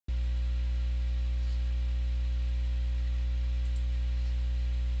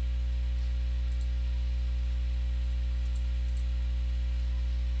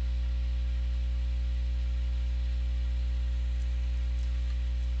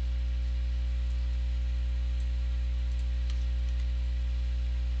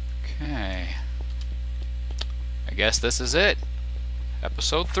guess this is it.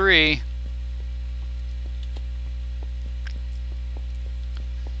 Episode 3.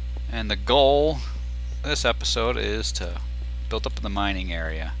 And the goal this episode is to build up in the mining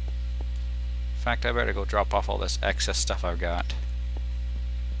area. In fact, I better go drop off all this excess stuff I've got.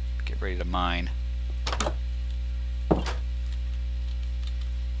 Get ready to mine.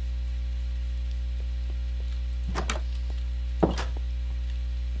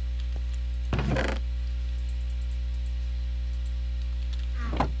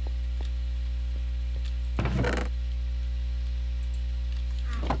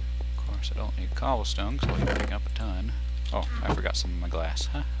 I don't need cobblestone because I'll be picking up a ton. Oh, I forgot some of my glass.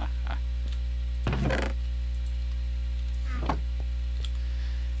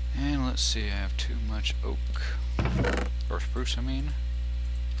 And let's see, I have too much oak. Or spruce, I mean.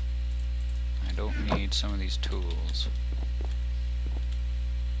 I don't need some of these tools.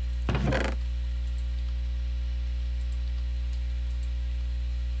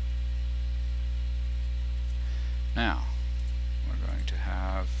 Now, we're going to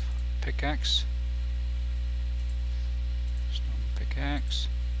have pickaxe, stone pickaxe,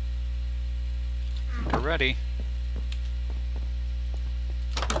 we're ready.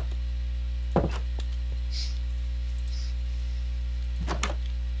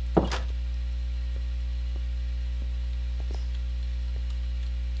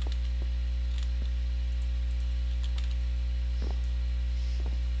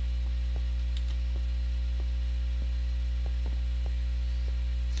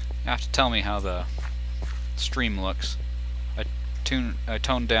 You have to tell me how the stream looks. I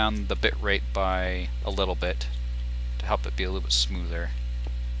toned down the bit rate by a little bit to help it be a little bit smoother.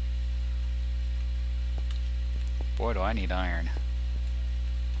 Boy, do I need iron.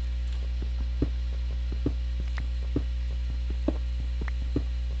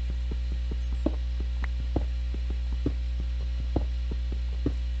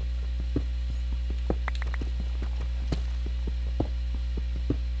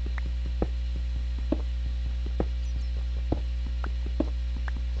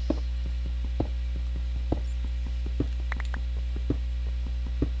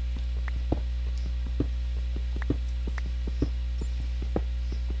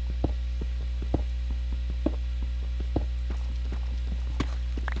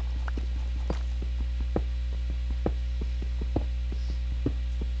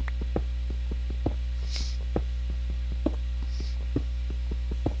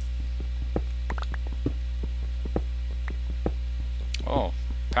 Oh,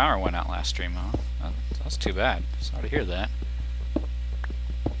 power went out last stream, huh? That's too bad. Sorry to hear that.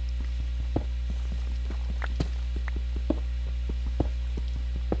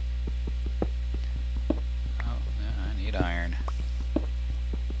 Oh, yeah, I need iron.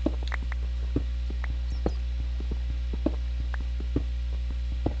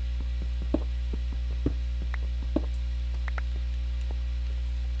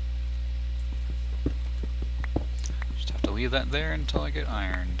 Leave that there until I get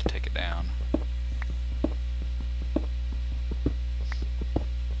iron to take it down.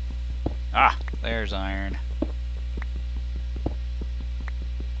 Ah, there's iron.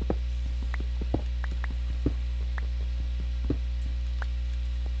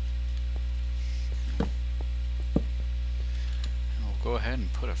 And we'll go ahead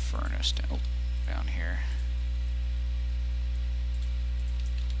and put a furnace down here.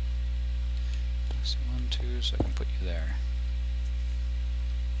 So 1, 2, so I can put you there.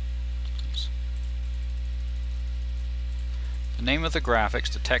 The name of the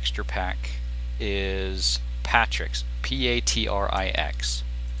graphics, the texture pack, is Patrix, P-A-T-R-I-X.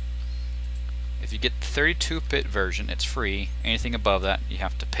 If you get the 32-bit version, it's free. Anything above that, you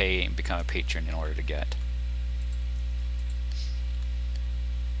have to pay and become a patron in order to get.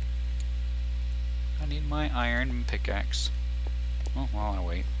 I need my iron and pickaxe. Oh, while I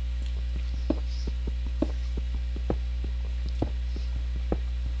wait.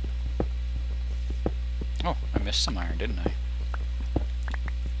 Oh, I missed some iron, didn't I?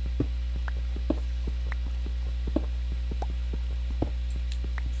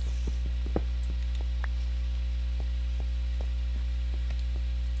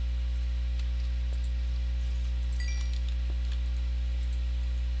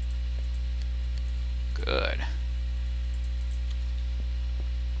 Good.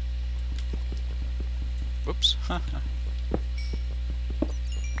 Whoops.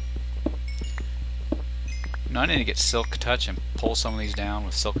 Now I need to get Silk Touch and pull some of these down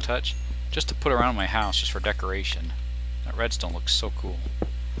with Silk Touch just to put around my house just for decoration. That redstone looks so cool.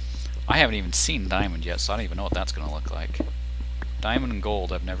 I haven't even seen diamond yet, so I don't even know what that's going to look like. Diamond and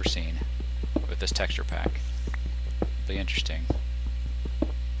gold I've never seen with this texture pack. be interesting.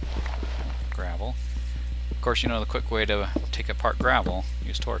 Gravel. Of course, you know the quick way to take apart gravel,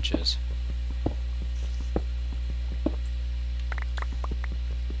 use torches.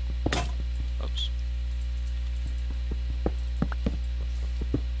 Oops.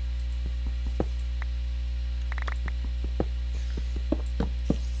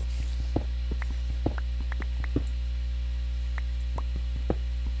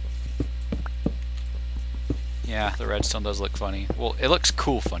 Yeah, the redstone does look funny. Well, it looks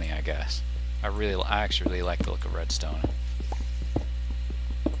cool funny, I guess. I actually really like the look of redstone.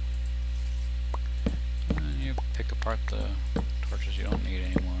 And you pick apart the torches you don't need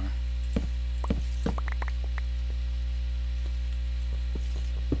anymore.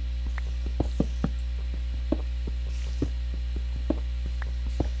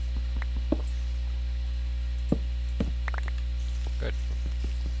 Good.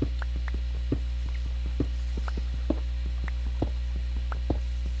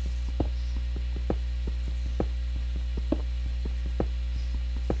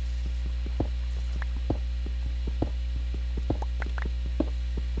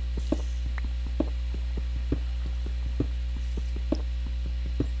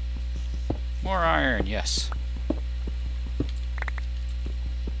 More iron, yes.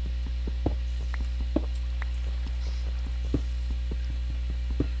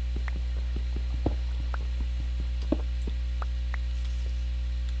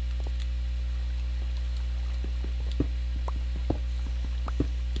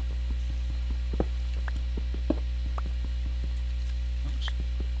 Oops.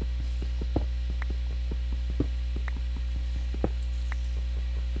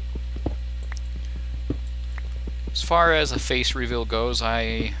 As far as a face reveal goes,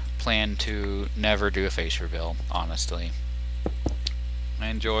 I plan to never do a face reveal, honestly. I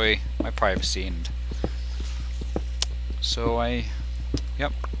enjoy my privacy, and so I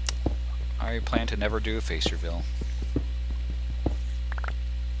plan to never do a face reveal.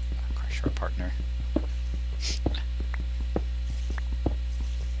 Crush our partner.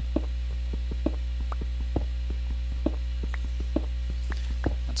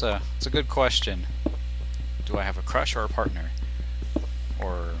 That's a good question. Do I have a crush or a partner?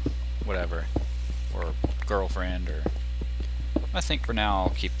 Or whatever. Or girlfriend, or... I think for now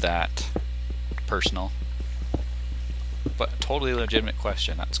I'll keep that personal. But a totally legitimate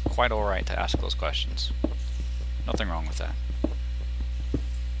question. That's quite alright to ask those questions. Nothing wrong with that.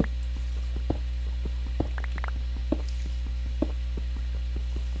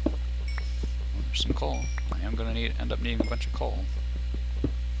 There's some coal. I am going to end up needing a bunch of coal.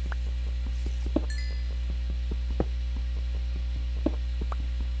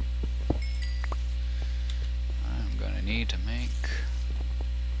 To make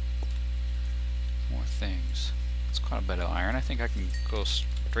more things. It's quite a bit of iron. I think I can go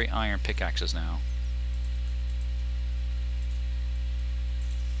straight iron pickaxes now.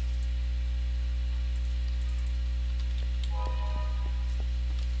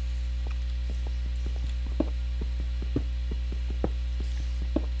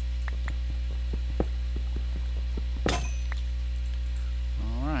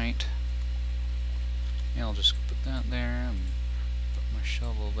 Alright. Yeah, I'll just put that there and put my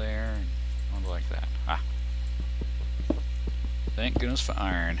shovel there and I'll go like that. Ah. Thank goodness for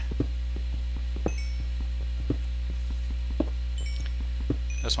iron.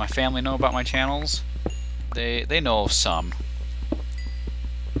 Does my family know about my channels? They know some.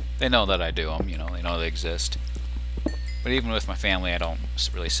 They know that I do them, you know, they know they exist. But even with my family I don't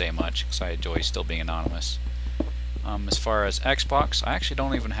really say much because I enjoy still being anonymous. As far as Xbox, I actually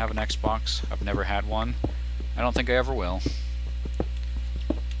don't even have an Xbox. I've never had one. I don't think I ever will.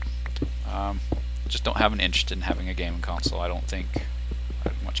 Just don't have an interest in having a gaming console. I don't think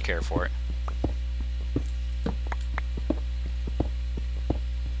I much care for it.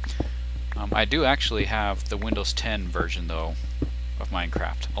 I do actually have the Windows 10 version though of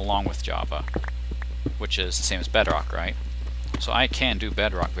Minecraft, along with Java, which is the same as Bedrock, right? So I can do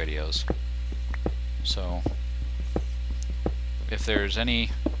Bedrock videos. So if there's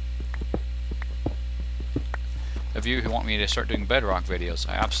any of you who want me to start doing Bedrock videos,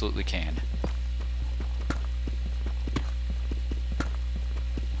 I absolutely can.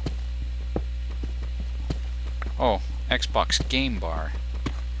 Oh, Xbox Game Bar.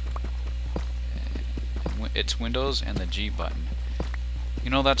 It's Windows and the G button. You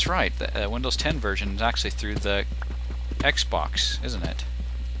know, that's right. The Windows 10 version is actually through the Xbox, isn't it?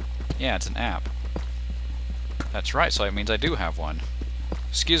 Yeah, it's an app. That's right, so it means I do have one.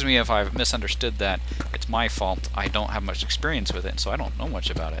 Excuse me if I've misunderstood that. It's my fault. I don't have much experience with it, so I don't know much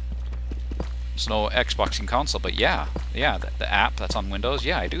about it. There's no Xboxing console, but yeah, the app that's on Windows,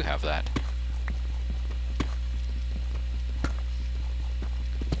 yeah, I do have that.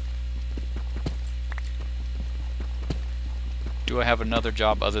 Do I have another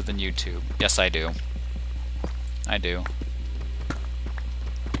job other than YouTube? Yes, I do. I do.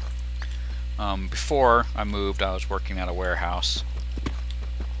 Before I moved, I was working at a warehouse.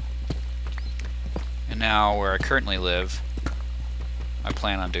 And now, where I currently live, I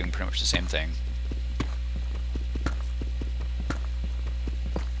plan on doing pretty much the same thing.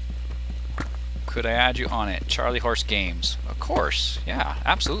 Could I add you on it? Charlie Horse Games. Of course. Yeah,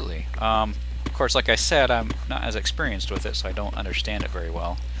 absolutely. Of course, like I said, I'm not as experienced with it, so I don't understand it very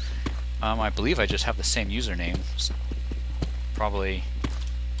well. I believe I just have the same username. Probably...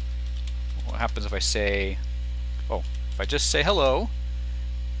 What happens if I say... Oh, if I just say hello...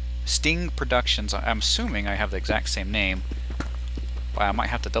 Sting Productions. I'm assuming I have the exact same name, but I might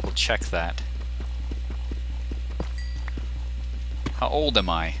have to double check that. How old am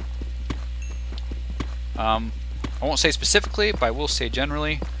I? I won't say specifically, but I will say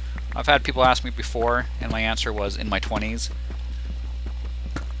generally. I've had people ask me before, and my answer was in my 20s.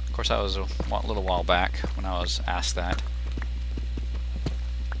 Of course, that was a little while back when I was asked that.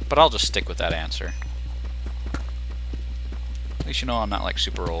 But I'll just stick with that answer. At least you know I'm not like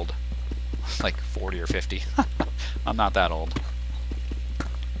super old. Like 40 or 50. I'm not that old.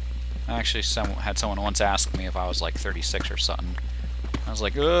 I actually had someone once ask me if I was like 36 or something. I was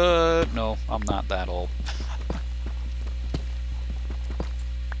like, no, I'm not that old.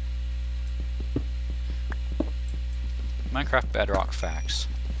 Minecraft Bedrock Facts.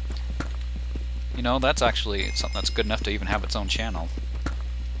 You know, that's actually something that's good enough to even have its own channel.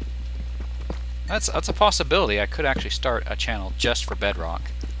 That's a possibility. I could actually start a channel just for Bedrock.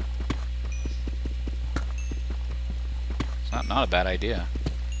 It's not a bad idea.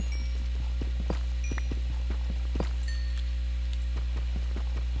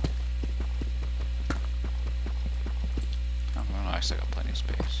 Oh, no, I still got plenty of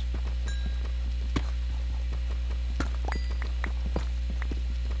space.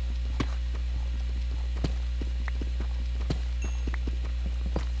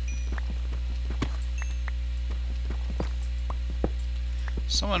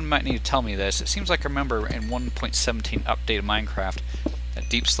 Someone might need to tell me this. It seems like I remember in 1.17 update of Minecraft that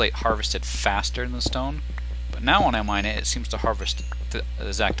Deep Slate harvested faster than the stone, but now when I mine it, it seems to harvest the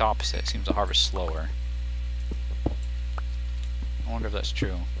exact opposite. It seems to harvest slower. I wonder if that's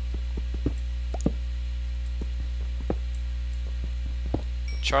true.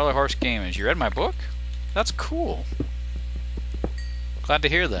 Charlie Horse Gamers, you read my book? That's cool. Glad to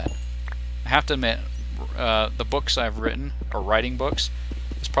hear that. I have to admit, the books I've written, or writing books,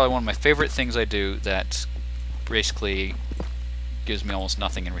 is probably one of my favorite things I do that basically gives me almost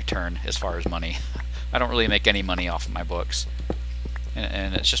nothing in return as far as money. I don't really make any money off of my books,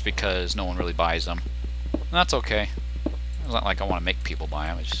 and it's just because no one really buys them. And that's okay. It's not like I want to make people buy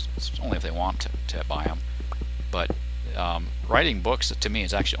them, it's only if they want to buy them. But writing books, to me,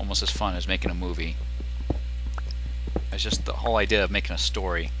 is actually almost as fun as making a movie. It's just the whole idea of making a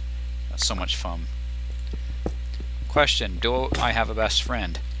story. That's so much fun. Question, do I have a best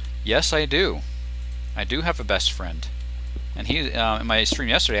friend? Yes, I do. I do have a best friend. And he, in my stream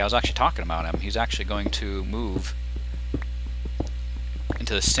yesterday, I was actually talking about him. He's actually going to move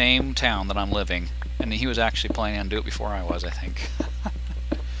into the same town that I'm living. And he was actually planning on doing it before I was, I think.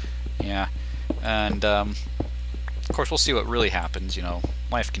 Yeah. And, of course, we'll see what really happens, you know.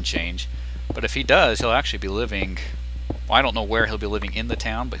 Life can change. But if he does, he'll actually be living... Well, I don't know where he'll be living in the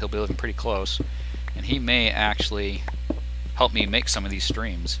town, but he'll be living pretty close. And he may actually help me make some of these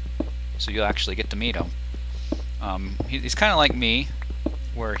streams, so you'll actually get to meet him. He's kind of like me,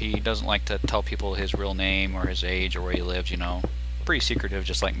 where he doesn't like to tell people his real name or his age or where he lives, you know. Pretty secretive,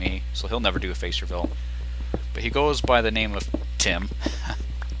 just like me, so he'll never do a face reveal. But he goes by the name of Tim.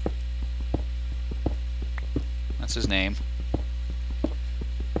 That's his name.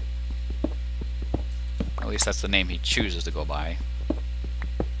 At least that's the name he chooses to go by.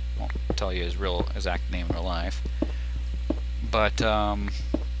 Won't tell you his real exact name in real life. But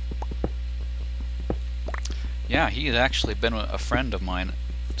yeah, he has actually been a friend of mine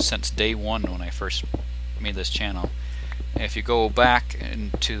since day one when I first made this channel. And if you go back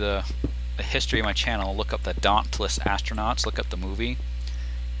into the history of my channel, look up the Dauntless Astronauts, look up the movie.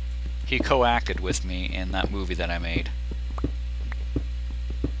 He co-acted with me in that movie that I made.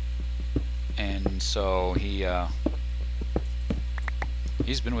 And so he's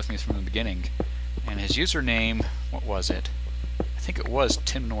been with me from the beginning. And his username, what was it? I think it was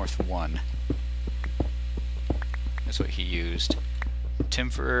TimNorth1. That's what he used. Tim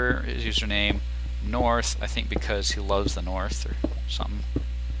for his username. north, I think because he loves the north or something.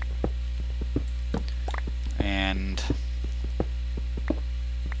 And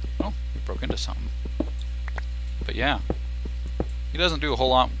oh, he broke into something. But yeah, he doesn't do a whole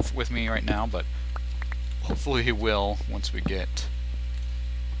lot with me right now, but hopefully he will once we get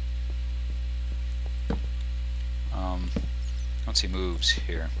once he moves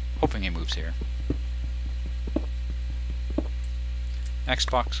here. Hoping he moves here.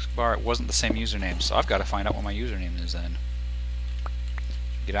 Xbox bar, it wasn't the same username, so I've got to find out what my username is then.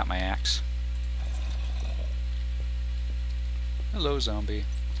 Get out my axe. Hello, zombie.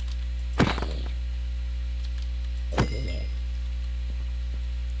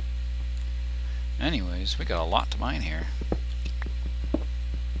 Anyways, we got a lot to mine here.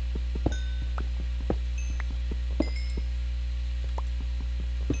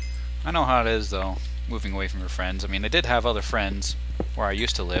 I know how it is, though, moving away from your friends. I mean, I did have other friends where I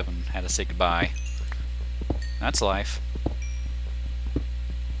used to live and had to say goodbye. That's life.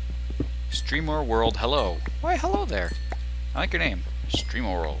 Streamer World, hello. Why, hello there. I like your name.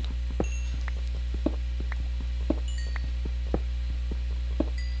 Streamer World.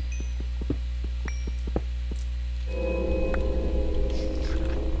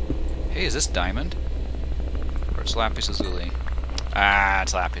 Hey, is this diamond? Or it's lapis lazuli? Ah,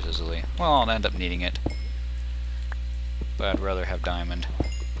 it's lapis lazuli. Well, I'll end up needing it. But I'd rather have diamond.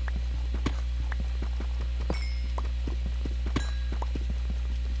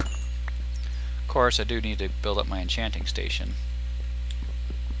 Of course, I do need to build up my enchanting station.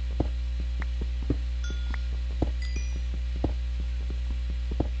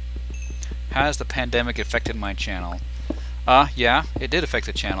 Has the pandemic affected my channel? Yeah, it did affect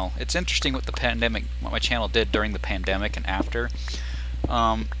the channel. It's interesting what my channel did during the pandemic and after.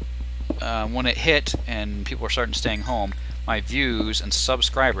 When it hit and people were starting staying home, my views and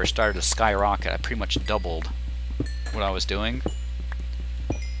subscribers started to skyrocket. I pretty much doubled what I was doing.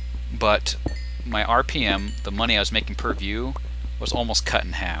 But my RPM, the money I was making per view, was almost cut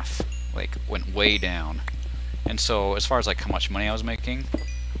in half. Like, went way down. And so, as far as like how much money I was making,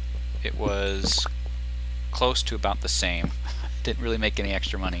 it was close to about the same. Didn't really make any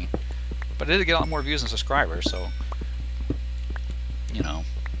extra money. But I did get a lot more views and subscribers, so, you know,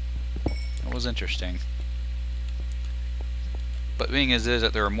 it was interesting. But being as is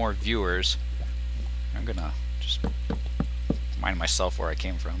that there are more viewers, I'm gonna just remind myself where I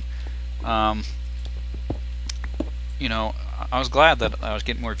came from. You know, I was glad that I was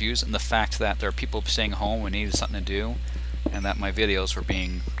getting more views, and the fact that there are people staying home and needed something to do, and that my videos were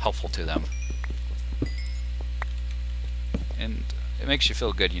being helpful to them. And it makes you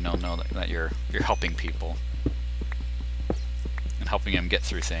feel good, you know that you're helping people and helping them get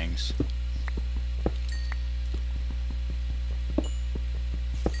through things.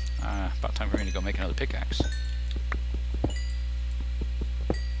 About time for me to go make another pickaxe.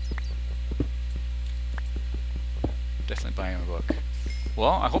 Definitely buying a book.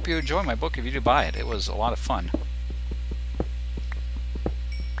 Well, I hope you enjoy my book if you do buy it. It was a lot of fun.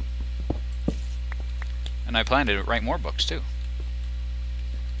 And I plan to write more books too.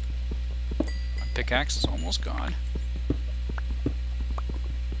 My pickaxe is almost gone.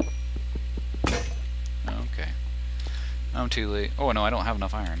 Okay. I'm too late. Oh no, I don't have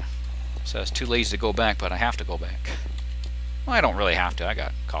enough iron. So it's too lazy to go back, but I have to go back. Well, I don't really have to. I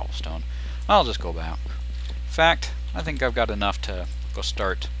got cobblestone. I'll just go back. In fact, I think I've got enough to go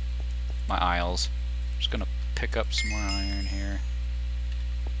start my isles. I'm just gonna pick up some more iron here.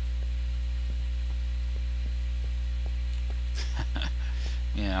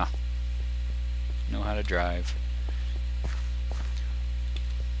 Yeah. Know how to drive. Let's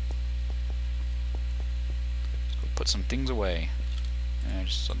go put some things away.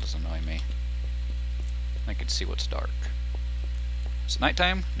 Just so it doesn't annoy me. I can see what's dark. Is it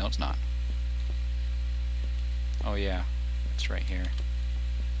nighttime? No, it's not. Oh yeah, it's right here.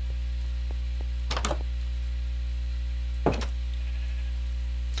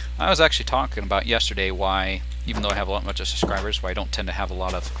 I was actually talking about yesterday why, even though I have a lot much of subscribers, why I don't tend to have a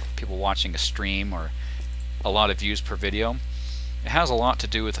lot of people watching a stream or a lot of views per video. It has a lot to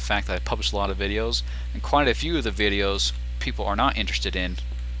do with the fact that I publish a lot of videos, and quite a few of the videos people are not interested in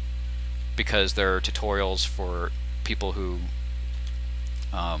because they're tutorials for people who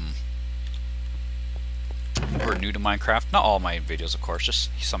are new to Minecraft. Not all my videos, of course, just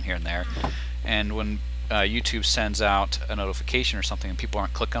some here and there. And when YouTube sends out a notification or something and people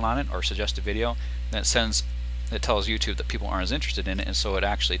aren't clicking on it or suggest a video, then it tells YouTube that people aren't as interested in it, and so it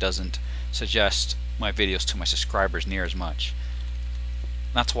actually doesn't suggest my videos to my subscribers near as much.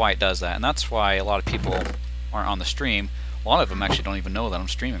 That's why it does that, and that's why a lot of people aren't on the stream. A lot of them actually don't even know that I'm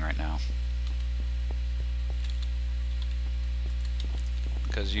streaming right now.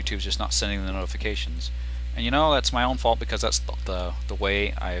 because YouTube's just not sending the notifications. And you know, that's my own fault because that's the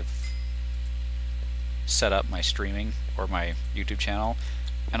way I've set up my streaming or my YouTube channel,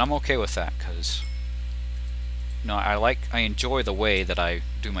 and I'm okay with that because I enjoy the way that I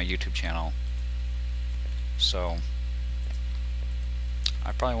do my YouTube channel. So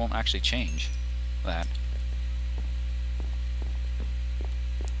I probably won't actually change that.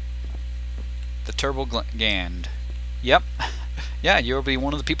 The Turbo Gand. Yep. Yeah, you'll be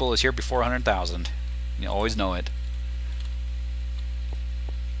one of the people that's here before 100,000. You always know it.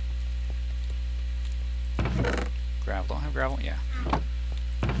 Gravel. Don't have gravel? Yeah.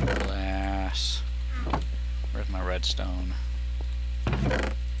 Glass. Where's my redstone?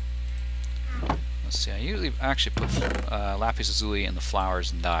 Let's see. I usually actually put lapis lazuli in the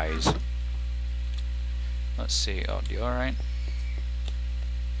flowers and dyes. Let's see. Oh, do you alright?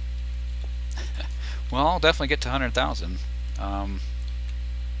 Well, I'll definitely get to 100,000. Oh,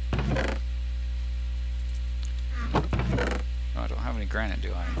 I don't have any granite,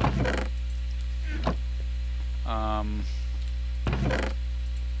 do I?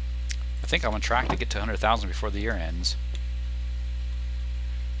 I think I'm on track to get to 100,000 before the year ends.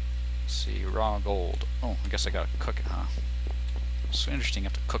 Let's see, raw gold. Oh, I guess I gotta cook it, huh? It's so interesting, you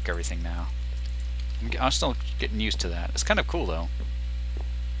have to cook everything now. I'm still getting used to that. It's kind of cool, though.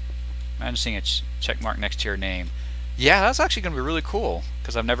 Imagine seeing a check mark next to your name. Yeah, that's actually going to be really cool,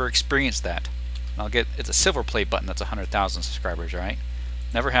 because I've never experienced that. And it's a silver play button that's 100,000 subscribers, right?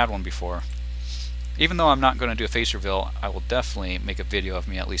 Never had one before. Even though I'm not going to do a face reveal, I will definitely make a video of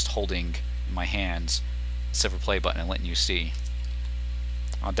me at least holding in my hands the silver play button and letting you see.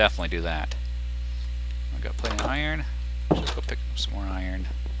 I'll definitely do that. I've got plenty of iron. Let's go pick up some more iron.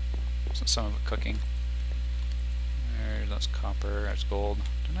 Some of it cooking. That's copper, that's gold.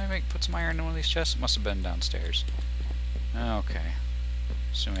 Didn't I put some iron in one of these chests? It must have been downstairs. Okay.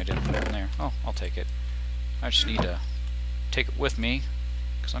 Assuming I didn't put it in there. Oh, I'll take it. I just need to take it with me,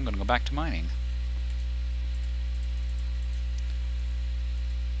 because I'm going to go back to mining.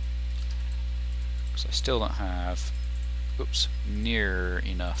 Because I still don't have, oops, near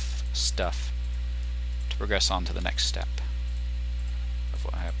enough stuff to progress on to the next step of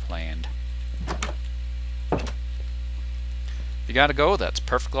what I have planned. You gotta go, that's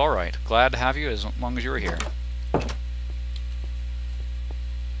perfectly alright. Glad to have you as long as you were here.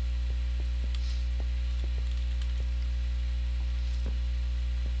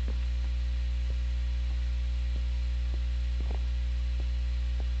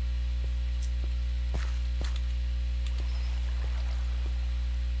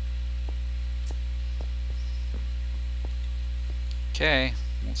 Okay,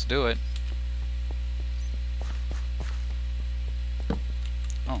 let's do it.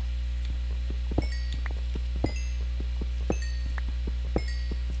 Oh.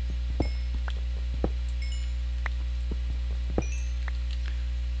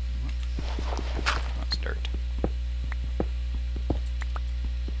 That's dirt.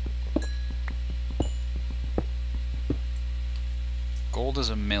 Gold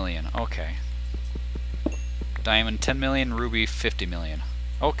is 1 million. Okay. Diamond 10 million, ruby 50 million.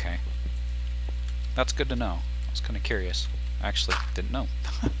 Okay. That's good to know. I was kind of curious. I actually didn't know.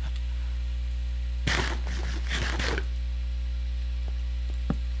 Put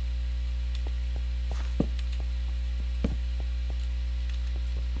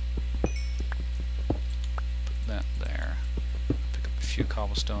that there. Pick up a few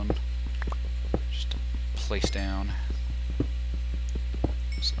cobblestone just to place down.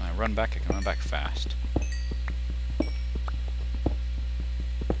 So when I run back, I can run back fast.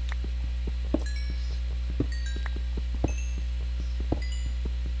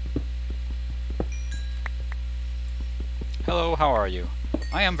 Hello, how are you?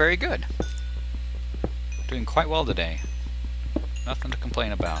 I am very good. Doing quite well today. Nothing to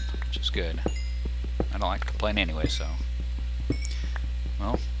complain about, which is good. I don't like to complain anyway, so.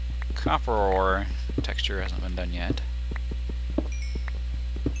 Well, copper ore texture hasn't been done yet.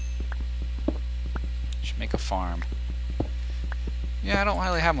 Should make a farm. Yeah, I don't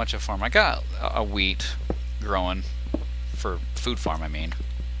really have much of a farm. I got a wheat growing for food farm, I mean.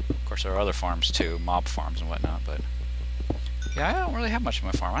 Of course, there are other farms too, mob farms and whatnot, but yeah, I don't really have much of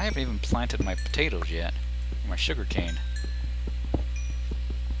my farm. I haven't even planted my potatoes yet, or my sugar cane.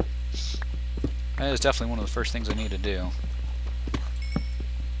 That is definitely one of the first things I need to do.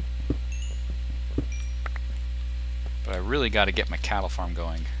 But I really got to get my cattle farm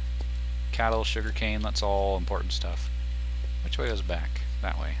going. Cattle, sugar cane, that's all important stuff. Which way goes back?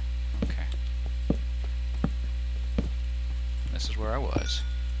 That way. Okay. This is where I was.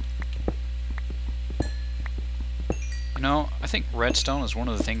 You know, I think redstone is one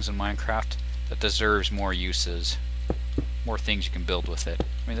of the things in Minecraft that deserves more uses. More things you can build with it.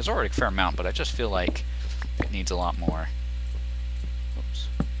 I mean, there's already a fair amount, but I just feel like it needs a lot more. Oops.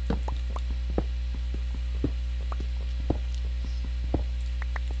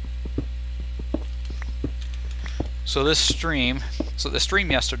 So the stream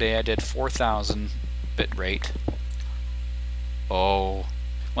yesterday I did 4,000 bit rate. Oh.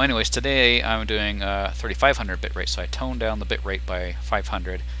 Well, anyways, today I'm doing 3,500 bit rate, so I toned down the bit rate by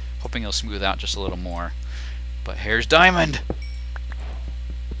 500, hoping it'll smooth out just a little more. But here's diamond!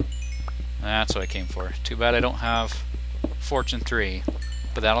 That's what I came for. Too bad I don't have Fortune 3,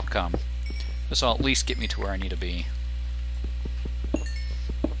 but that'll come. This will at least get me to where I need to be.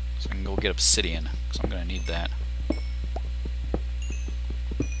 So I can go get obsidian, because I'm going to need that.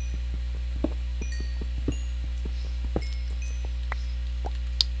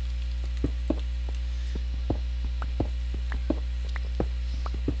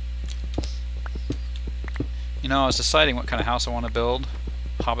 You know, I was deciding what kind of house I want to build.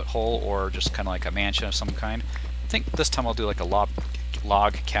 Hobbit hole or just kind of like a mansion of some kind. I think this time I'll do like a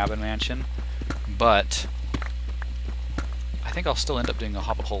log cabin mansion, but I think I'll still end up doing a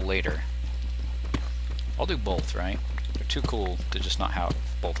hobbit hole later. I'll do both, right? They're too cool to just not have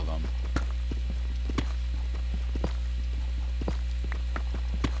both of them.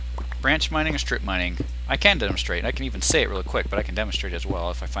 Branch mining or strip mining? I can demonstrate. I can even say it really quick, but I can demonstrate as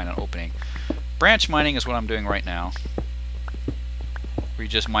well if I find an opening. Branch mining is what I'm doing right now. Where you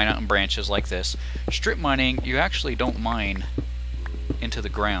just mine out in branches like this. Strip mining, you actually don't mine into the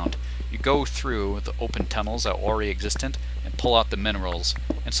ground. You go through the open tunnels that are already existent and pull out the minerals.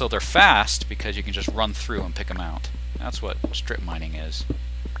 And so they're fast because you can just run through and pick them out. That's what strip mining is.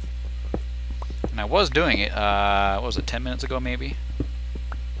 And I was doing it, what was it, 10 minutes ago maybe?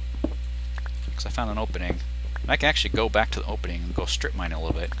 Because I found an opening. And I can actually go back to the opening and go strip mine a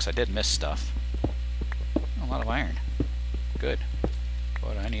little bit because I did miss stuff. A lot of iron. Good.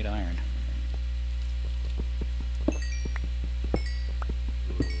 But I need iron.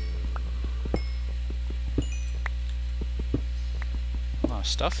 A lot of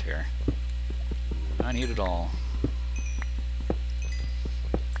stuff here. I need it all.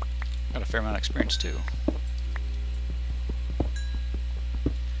 Got a fair amount of experience too.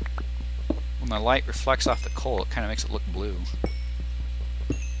 When the light reflects off the coal, it kind of makes it look blue.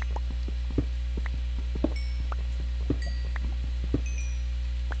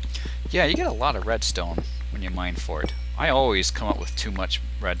 Yeah, you get a lot of redstone when you mine for it. I always come up with too much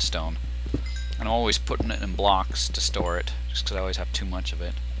redstone. And I'm always putting it in blocks to store it, just because I always have too much of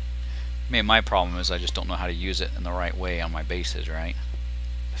it. I mean, my problem is I just don't know how to use it in the right way on my bases, right?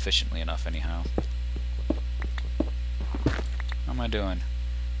 Efficiently enough, anyhow. How am I doing?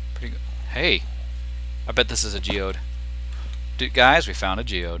 Pretty good. Hey! I bet this is a geode. Dude, guys, we found a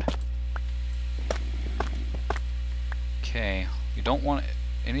geode. Okay, you don't want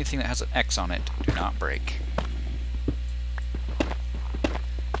anything that has an X on it. Do not break.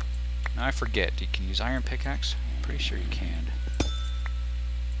 Now I forget, you can use iron pickaxe? I'm pretty sure you can.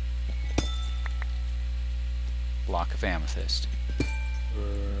 Block of amethyst.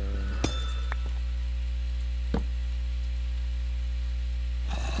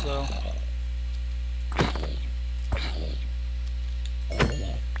 So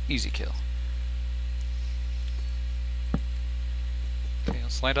easy kill. Okay,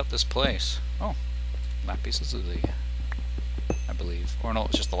 let's light up this place. Oh, lapis lazuli, I believe. Or no,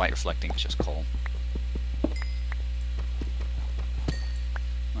 it's just the light reflecting, it's just coal.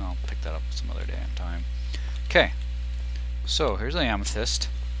 I'll pick that up some other day and time. Okay, so here's the amethyst.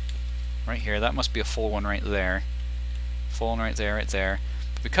 Right here, that must be a full one right there. Full one right there, right there.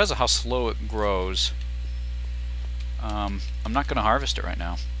 But because of how slow it grows, I'm not going to harvest it right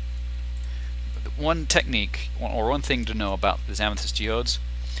now. But one technique, or one thing to know about these amethyst geodes,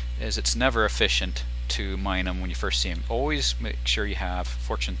 is it's never efficient to mine them when you first see them. Always make sure you have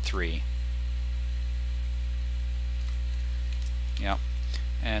Fortune 3. Yeah.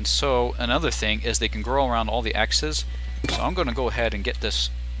 And so another thing is they can grow around all the X's. So I'm going to go ahead and get this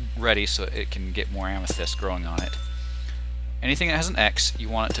ready so it can get more amethyst growing on it. Anything that has an X, you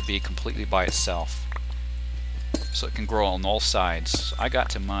want it to be completely by itself, so it can grow on all sides. So I got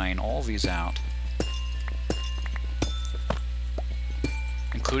to mine all these out,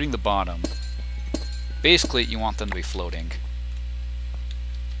 including the bottom. Basically, you want them to be floating.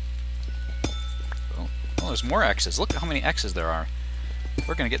 Oh, there's more X's. Look at how many X's there are.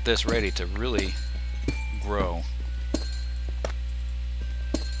 We're going to get this ready to really grow.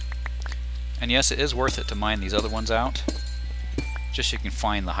 And yes, it is worth it to mine these other ones out, just so you can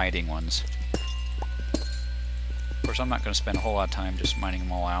find the hiding ones. Of course, I'm not going to spend a whole lot of time just mining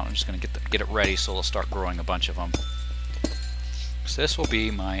them all out. I'm just going to get it ready so it'll start growing a bunch of them. So this will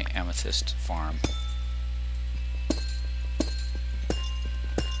be my amethyst farm.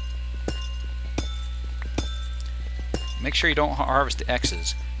 Make sure you don't harvest the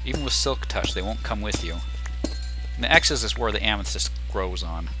X's. Even with Silk Touch, they won't come with you. And the X's is where the amethyst grows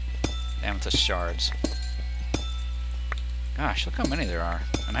on. The amethyst shards. Gosh, look how many there are.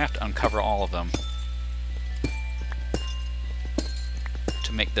 And I have to uncover all of them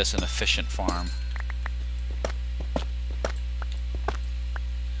to make this an efficient farm.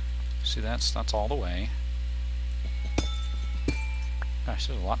 See, that's all the way. Gosh,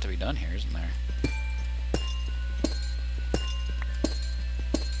 there's a lot to be done here, isn't there?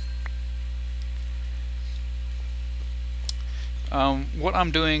 What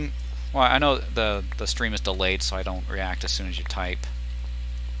I'm doing, well, I know the stream is delayed, so I don't react as soon as you type.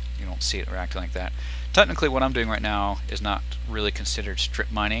 You don't see it reacting like that. Technically, what I'm doing right now is not really considered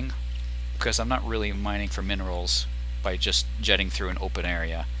strip mining, because I'm not really mining for minerals by just jetting through an open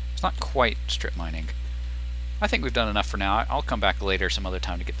area. It's not quite strip mining. I think we've done enough for now. I'll come back later some other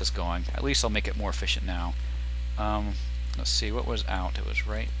time to get this going. At least I'll make it more efficient now. Let's see, what was out? It was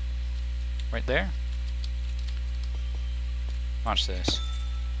right there. Watch this.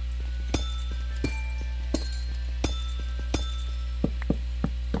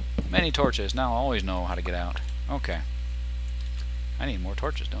 Many torches. Now I always know how to get out. Okay. I need more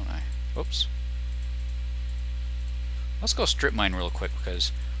torches, don't I? Oops. Let's go strip mine real quick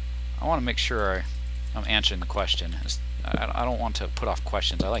because I want to make sure I'm answering the question. I don't want to put off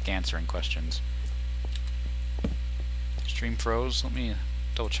questions. I like answering questions. Stream froze. Let me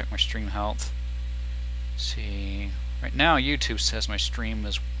double check my stream health. Let's see. Right now YouTube says my stream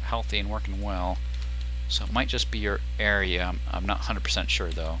is healthy and working well. So it might just be your area. I'm not 100%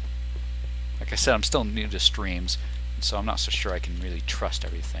 sure though. Like I said, I'm still new to streams, so I'm not so sure I can really trust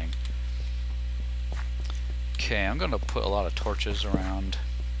everything. Okay, I'm going to put a lot of torches around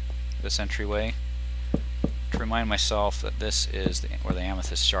this entryway to remind myself that this is where the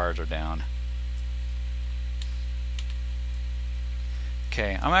amethyst shards are down.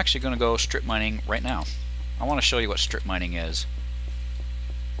 Okay, I'm actually going to go strip mining right now. I want to show you what strip mining is.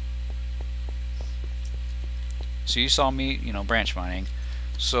 So you saw me, branch mining.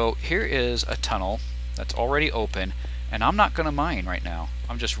 So here is a tunnel that's already open, and I'm not going to mine right now.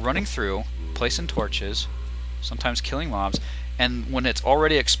 I'm just running through, placing torches, sometimes killing mobs, and when it's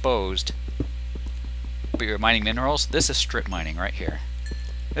already exposed, but you're mining minerals, this is strip mining right here.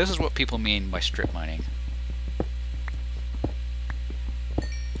 This is what people mean by strip mining.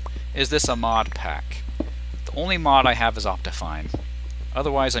 Is this a mod pack? The only mod I have is Optifine.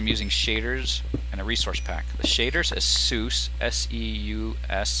 Otherwise, I'm using shaders and a resource pack. The shaders is SEUS,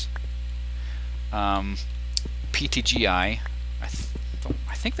 S-E-U-S, PTGI. I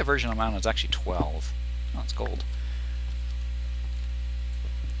think the version I'm on is actually 12. Oh, it's gold.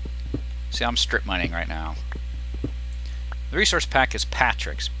 See, I'm strip mining right now. The resource pack is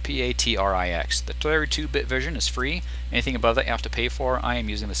Patrix, P-A-T-R-I-X. The 32-bit version is free. Anything above that you have to pay for. I am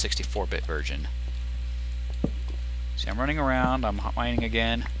using the 64-bit version. See, I'm running around, I'm mining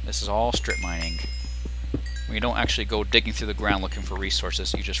again. This is all strip mining. When you don't actually go digging through the ground looking for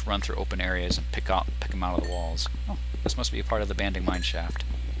resources, you just run through open areas and pick them out of the walls. Oh, this must be a part of the banding mine shaft.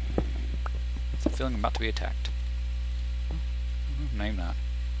 I have a feeling I'm about to be attacked. Maybe not.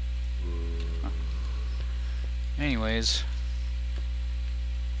 Huh. Anyways,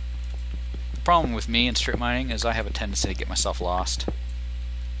 the problem with me in strip mining is I have a tendency to get myself lost.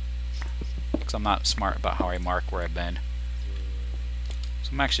 Because I'm not smart about how I mark where I've been. So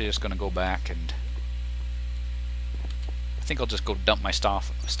I'm actually just going to go back and I think I'll just go dump my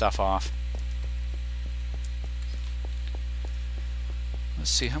stuff off. Let's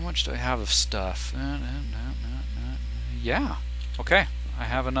see, how much do I have of stuff? Yeah, okay, I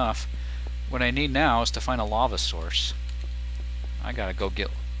have enough. What I need now is to find a lava source. I gotta go get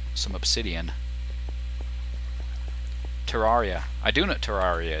some obsidian. Terraria. I do know what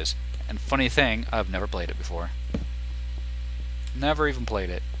Terraria is. And funny thing, I've never played it before. Never even played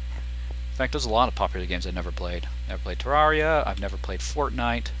it. In fact, there's a lot of popular games I've never played. Never played Terraria, I've never played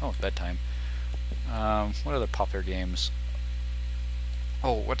Fortnite. Oh, it's bedtime. What other popular games?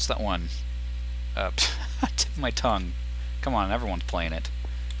 Oh, what's that one? Tip of my tongue. Come on, everyone's playing it.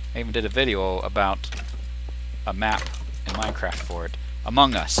 I even did a video about a map in Minecraft for it.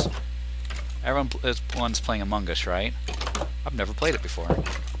 Among Us. Everyone's playing Among Us, right? I've never played it before.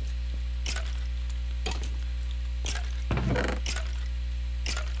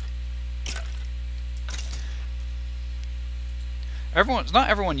 Not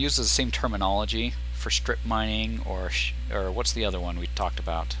everyone uses the same terminology for strip mining, or what's the other one we talked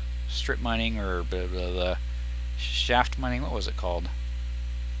about? Strip mining or the shaft mining. What was it called?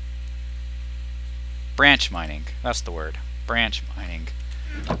 Branch mining. That's the word. Branch mining.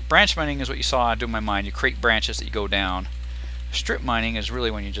 Branch mining is what you saw I do in my mind. You create branches that you go down. Strip mining is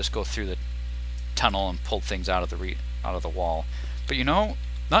really when you just go through the tunnel and pull things out of the wall. But you know,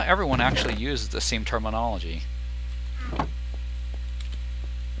 not everyone actually uses the same terminology.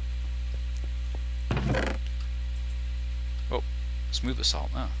 Oh, smooth assault.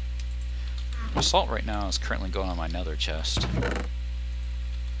 Oh. Assault right now is currently going on my nether chest.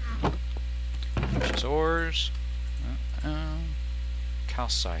 Precious ores.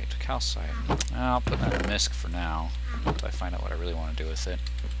 Calcite. I'll put that in misc for now until I find out what I really want to do with it.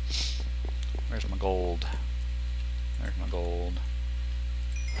 Where's my gold? There's my gold.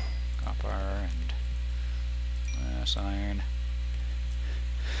 Copper and iron.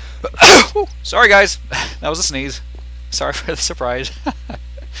 Sorry guys, that was a sneeze. Sorry for the surprise.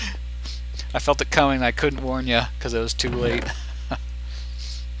 I felt it coming. I couldn't warn you because it was too late.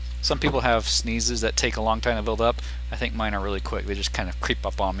 Some people have sneezes that take a long time to build up. I think mine are really quick. They just kind of creep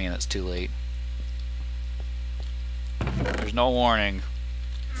up on me and it's too late. There's no warning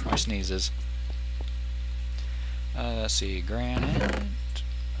for my sneezes. Let's see, granite.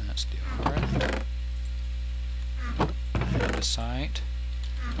 Let's do granite. Andesite.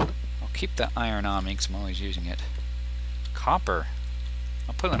 I'll keep that iron on me because I'm always using it. Copper.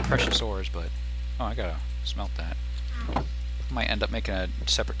 I'll put it in precious ores, but oh, I gotta smelt that. Might end up making a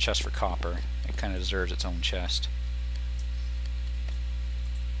separate chest for copper. It kind of deserves its own chest.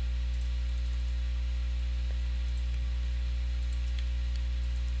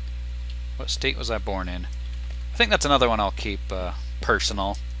 What state was I born in? I think that's another one I'll keep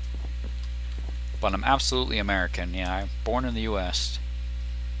personal. But I'm absolutely American. Yeah, I'm born in the U.S.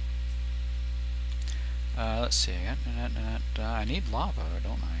 Let's see. I need lava,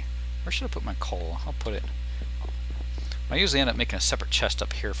 don't I? Where should I put my coal? I'll put it... I usually end up making a separate chest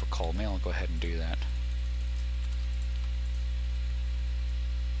up here for coal. Maybe I'll go ahead and do that.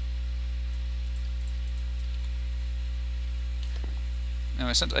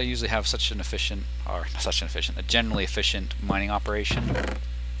 Anyway, since I usually have such an efficient, or not such an efficient, a generally efficient mining operation,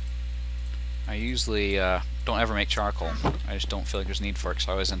 I usually don't ever make charcoal. I just don't feel like there's need for it, because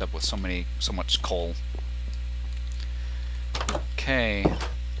I always end up with so much coal. Okay.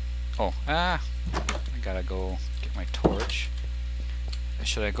 Oh, I gotta go get my torch.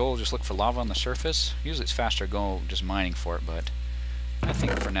 Should I go just look for lava on the surface? Usually it's faster to go just mining for it, but I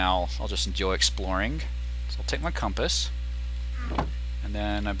think for now I'll just enjoy exploring. So I'll take my compass, and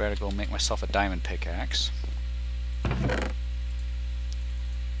then I better go make myself a diamond pickaxe.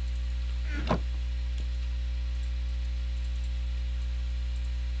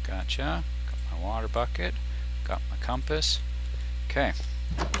 Gotcha. Got my water bucket. Got my compass. Okay.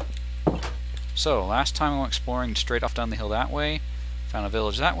 So, last time I went exploring straight off down the hill that way, found a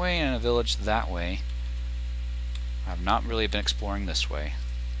village that way and a village that way. I've not really been exploring this way.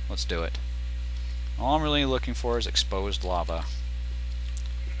 Let's do it. All I'm really looking for is exposed lava.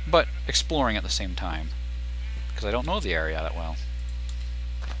 But exploring at the same time, because I don't know the area that well.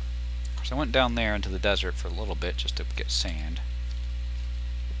 So I went down there into the desert for a little bit just to get sand.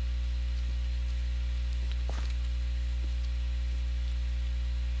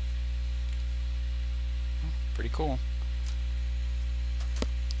 Pretty cool.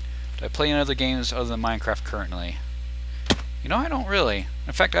 Do I play any other games other than Minecraft currently? You know, I don't really.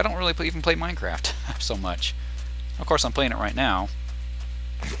 In fact, I don't really even play Minecraft so much. Of course, I'm playing it right now.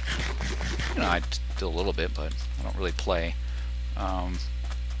 You know, I do a little bit, but I don't really play.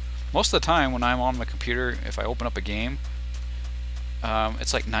 Most of the time when I'm on my computer, if I open up a game,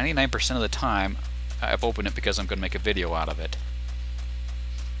 it's like 99% of the time I've opened it because I'm going to make a video out of it.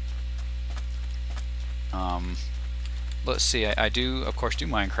 Let's see, I do, of course, do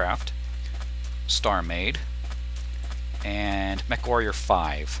Minecraft, Star Made, and MechWarrior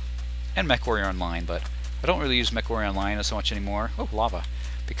 5, and MechWarrior Online, but I don't really use MechWarrior Online so much anymore. Oh, lava.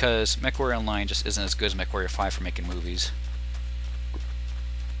 Because MechWarrior Online just isn't as good as MechWarrior 5 for making movies.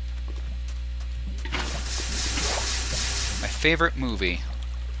 My favorite movie.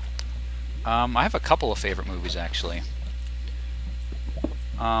 I have a couple of favorite movies, actually.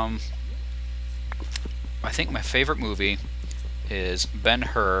 I think my favorite movie is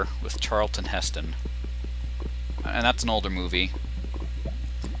Ben-Hur with Charlton Heston. And that's an older movie.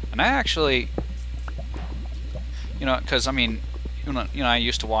 And I actually, you know, because, I mean, you know, I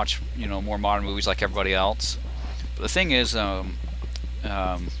used to watch, you know, more modern movies like everybody else. But the thing is, I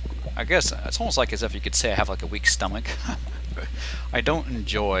guess it's almost like as if you could say I have like a weak stomach. I don't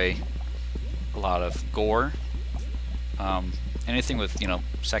enjoy a lot of gore. Anything with, you know,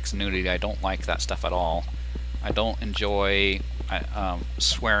 sex and nudity, I don't like that stuff at all. I don't enjoy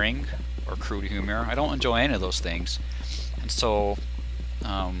swearing or crude humor. I don't enjoy any of those things. And so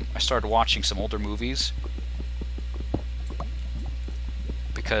I started watching some older movies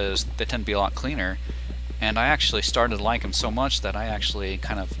because they tend to be a lot cleaner. And I actually started to like them so much that I actually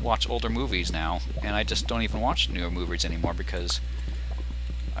kind of watch older movies now. And I just don't even watch newer movies anymore because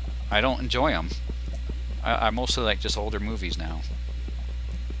I don't enjoy them. I mostly like just older movies now.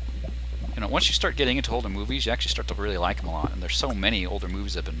 You know, once you start getting into older movies, you actually start to really like them a lot. And there's so many older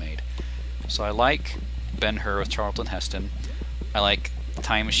movies that have been made. So I like Ben-Hur with Charlton Heston. I like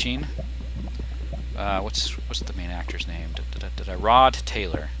Time Machine. What's the main actor's name? Rod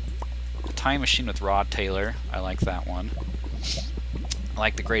Taylor. The Time Machine with Rod Taylor. I like that one. I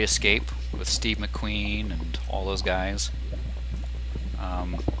like The Great Escape with Steve McQueen and all those guys.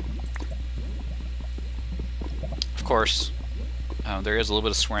 Of course, there is a little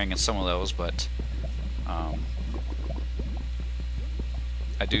bit of swearing in some of those, but I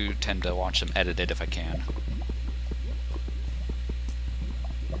do tend to watch them edited if I can.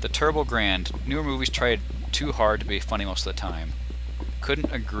 The Turbo Grand. Newer movies tried too hard to be funny most of the time.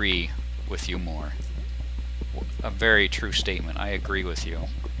 Couldn't agree with you more. A very true statement. I agree with you.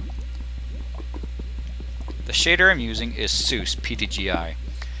 The shader I'm using is Seuss PTGI.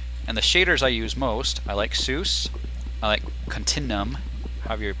 And the shaders I use most, I like Seuss, I like Continuum,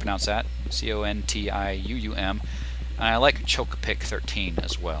 however you pronounce that, C-O-N-T-I-U-U-M, and I like Chokepic 13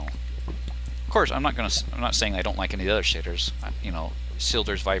 as well. Of course, I'm not saying I don't like any of the other shaders. You know,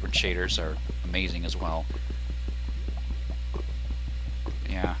 Silder's Vibrant shaders are amazing as well.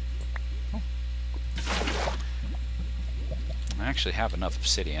 Yeah. Oh. I actually have enough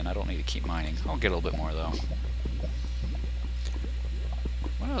obsidian. I don't need to keep mining. I'll get a little bit more though.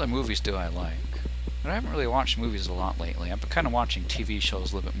 What other movies do I like? I haven't really watched movies a lot lately. I've been kind of watching TV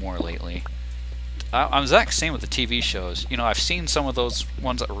shows a little bit more lately. I'm exact same with the TV shows. You know, I've seen some of those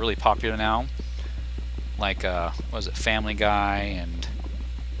ones that are really popular now, like what was it, Family Guy, and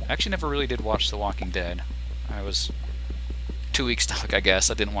I actually never really did watch The Walking Dead. I was 2 weeks stuck, I guess.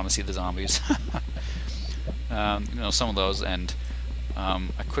 I didn't want to see the zombies. You know, some of those, and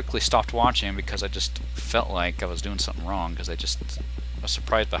I quickly stopped watching because I just felt like I was doing something wrong because I was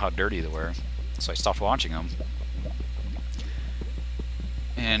surprised by how dirty they were. So I stopped watching them.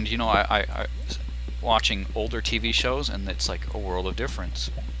 And you know, I watching older TV shows, and it's like a world of difference.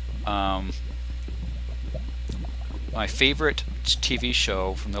 My favorite TV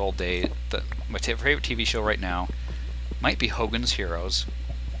show from the old days, my favorite TV show right now, might be Hogan's Heroes.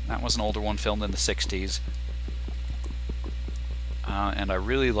 That was an older one filmed in the 60s. And I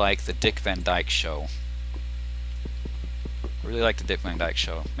really like the Dick Van Dyke Show. I really like the Dick Van Dyke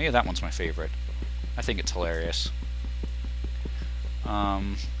Show. Maybe that one's my favorite. I think it's hilarious.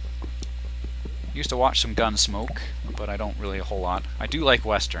 Used to watch some Gunsmoke, but I don't really a whole lot. I do like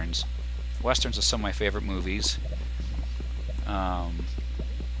westerns. Westerns are some of my favorite movies. You know,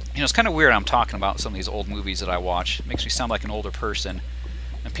 it's kind of weird I'm talking about some of these old movies that I watch. It makes me sound like an older person,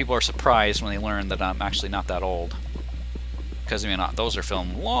 and people are surprised when they learn that I'm actually not that old. Because, I mean, those are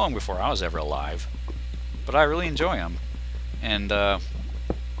filmed long before I was ever alive. But I really enjoy them. And,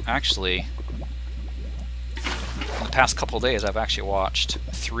 actually, in the past couple of days, I've actually watched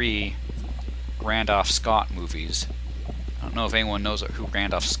 3 Randolph Scott movies. I don't know if anyone knows who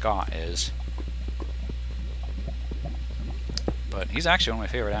Randolph Scott is. But he's actually one of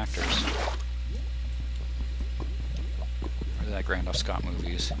my favorite actors. I really like Randolph Scott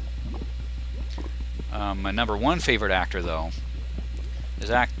movies. My number 1 favorite actor, though, is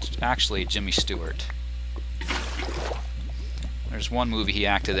actually Jimmy Stewart. There's one movie he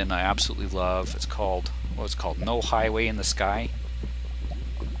acted in I absolutely love. It's called, what's it called? No Highway in the Sky.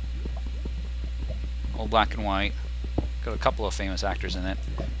 Old black and white. Got a couple of famous actors in it.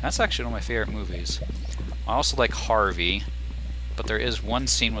 That's actually one of my favorite movies. I also like Harvey, but there is one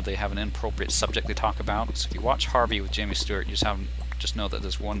scene where they have an inappropriate subject they talk about. So if you watch Harvey with Jimmy Stewart, you just know that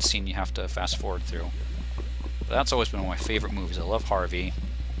there's one scene you have to fast forward through. But that's always been one of my favorite movies. I love Harvey.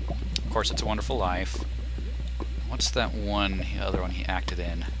 Of course, It's a Wonderful Life. What's that one, the other one he acted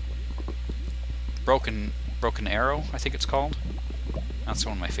in? Broken Arrow, I think it's called. That's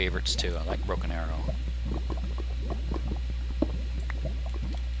one of my favorites too. I like Broken Arrow.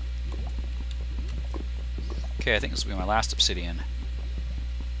 Okay, I think this will be my last obsidian.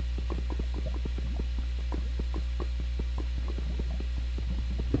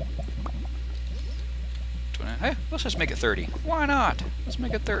 Hey, let's just make it 30. Why not? Let's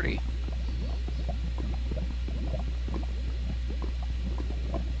make it 30.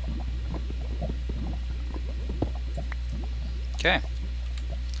 Okay.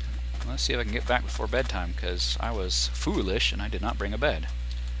 Let's see if I can get back before bedtime, because I was foolish and I did not bring a bed.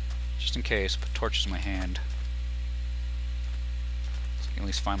 Just in case, put torches in my hand. So I can at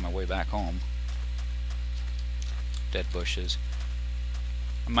least find my way back home. Dead bushes.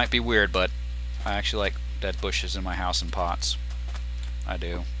 It might be weird, but I actually like dead bushes in my house and pots. I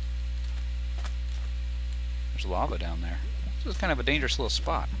do. There's lava down there. This is kind of a dangerous little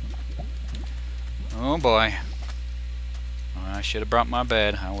spot. Oh boy. I should have brought my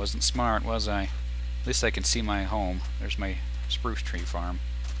bed. I wasn't smart, was I? At least I can see my home. There's my spruce tree farm.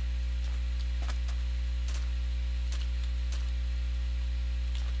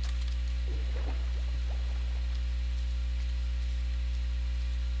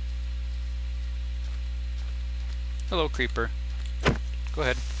 Hello, creeper. Go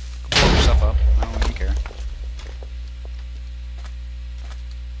ahead. Go blow yourself up. I don't even care.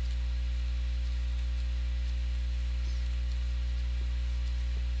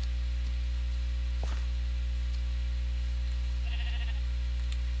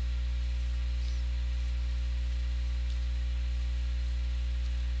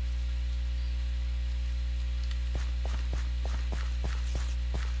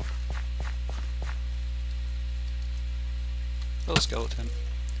 Little skeleton.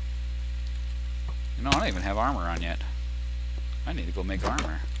 You know, I don't even have armor on yet. I need to go make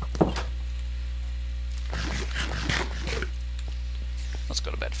armor. Let's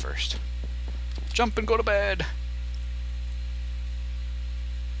go to bed first. Jump and go to bed!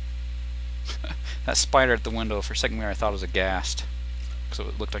 That spider at the window, for a second there I thought it was a ghast. So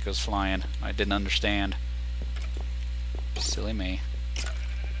it looked like it was flying. I didn't understand. Silly me.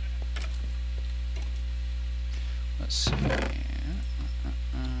 Let's see.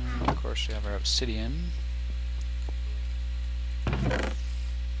 Of course, we have our obsidian.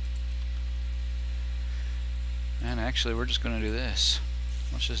 And actually, we're just going to do this.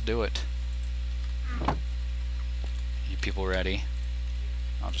 Let's just do it. You people ready?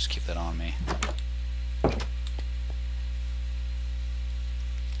 I'll just keep that on me.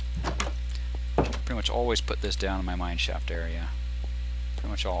 Pretty much always put this down in my mineshaft area. Pretty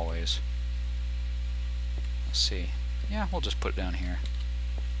much always. Let's see. Yeah, we'll just put it down here.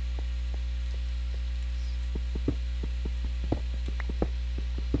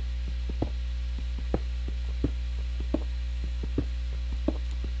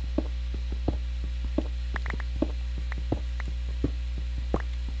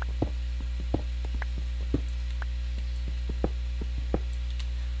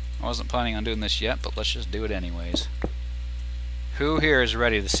 I wasn't planning on doing this yet, but let's just do it anyways. Who here is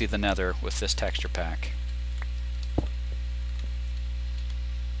ready to see the nether with this texture pack?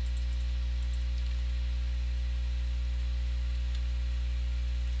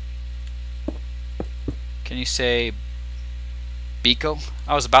 Can you say Biko?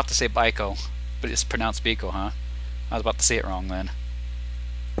 I was about to say Biko, but it's pronounced Biko, huh? I was about to say it wrong then.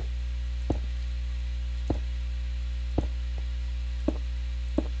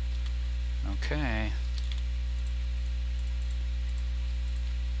 Okay.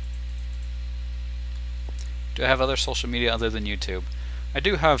 Do I have other social media other than YouTube? I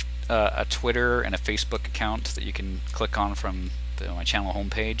do have a Twitter and a Facebook account that you can click on from my channel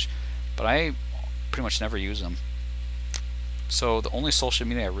homepage, but I pretty much never use them. So the only social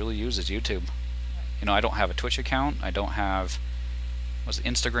media I really use is YouTube. You know, I don't have a Twitch account, I don't have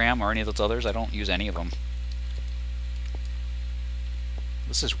Instagram or any of those others. I don't use any of them.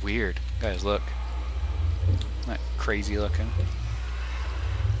 This is weird. Guys, look. Isn't that crazy looking?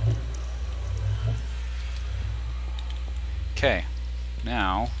 Okay,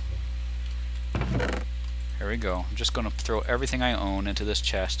 now here we go. I'm just going to throw everything I own into this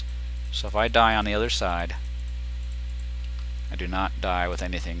chest, so if I die on the other side, I do not die with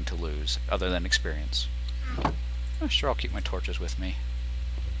anything to lose other than experience. Sure, I'll keep my torches with me.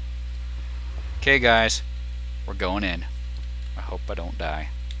 Okay guys, we're going in. I hope I don't die.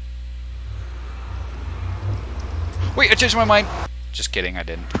 Wait, I changed my mind! Just kidding, I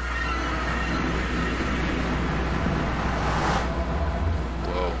didn't.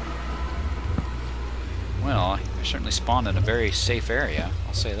 Whoa. Well, I certainly spawned in a very safe area,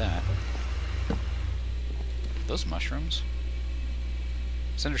 I'll say that. Those mushrooms.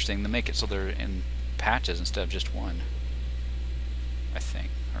 It's interesting, they make it so they're in patches instead of just one. I think.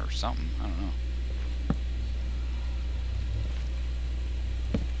 Or something, I don't know.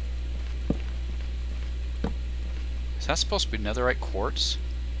 Is that supposed to be netherite quartz?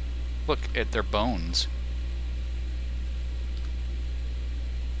 Look at their bones.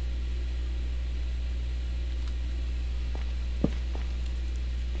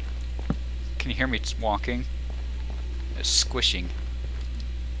 Can you hear me walking? It's squishing.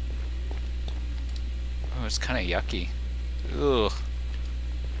 Oh, it's kind of yucky. Ugh.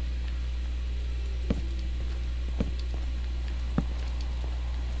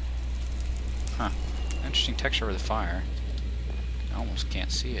 Huh. Interesting texture of the fire. I almost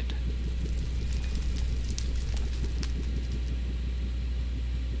can't see it.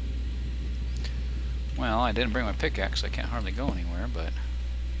 Well, I didn't bring my pickaxe, so I can't hardly go anywhere, but...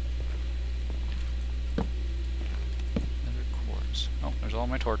 Another quartz. Oh, there's all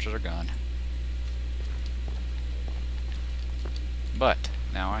my torches are gone. But,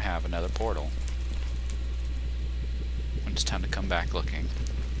 now I have another portal. When it's time to come back looking.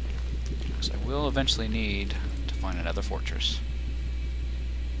 Because I will eventually need to find another fortress.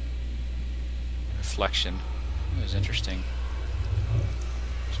 Reflection. It was interesting.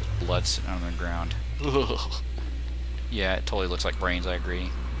 Just blood sitting on the ground. Ugh. Yeah, it totally looks like brains, I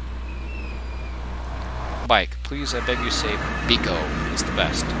agree. Bike, please, I beg you say, Biko is the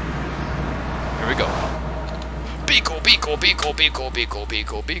best. Here we go. Biko, Biko, Biko, Biko, Biko,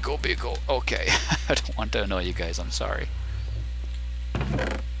 Biko, Biko, Biko. Okay, I don't want to annoy you guys, I'm sorry.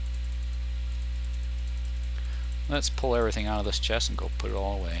 Let's pull everything out of this chest and go put it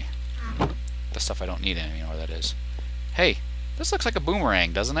all away. The stuff I don't need anymore, that is. Hey, this looks like a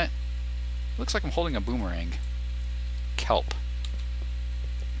boomerang, doesn't it? It looks like I'm holding a boomerang. Kelp.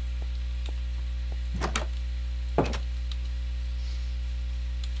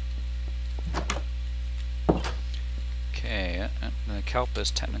 Okay, the kelp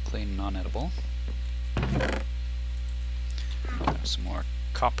is technically non-edible. Got some more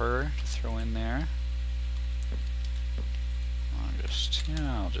copper to throw in there.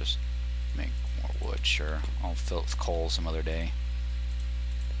 I'll just make more wood, sure. I'll fill it with coal some other day.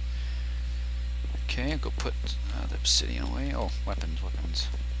 Okay, I'll go put the obsidian away. Oh, weapons.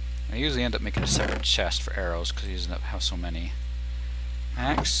 I usually end up making a separate chest for arrows because he doesn't have so many.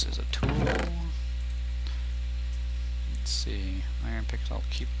 Axe is a tool. Let's see. Iron pick, I'll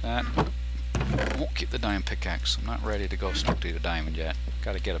keep that. I won't keep the diamond pickaxe. I'm not ready to go strictly to diamond yet.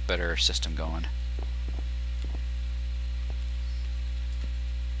 Got to get a better system going.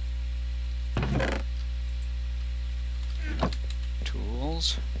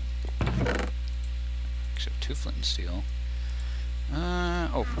 Tools. Actually, 2 flint and steel.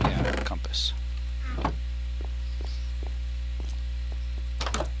 Oh, yeah, compass.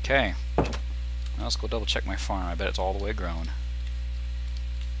 Okay. Now let's go double check my farm. I bet it's all the way grown.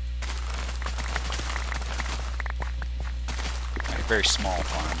 A very small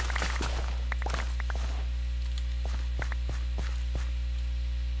farm.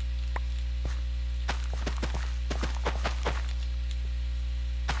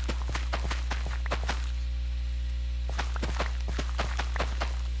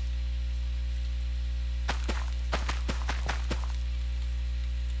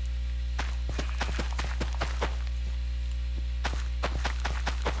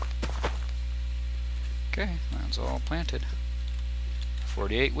 Okay, that's all planted.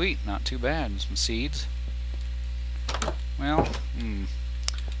 48 wheat, not too bad. Some seeds. Well,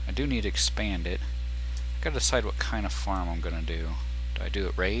 I do need to expand it. I gotta decide what kind of farm I'm gonna do. Do I do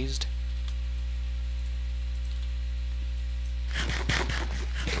it raised?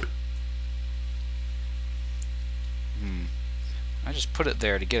 I just put it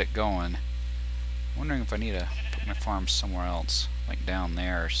there to get it going. I'm wondering if I need to put my farm somewhere else, like down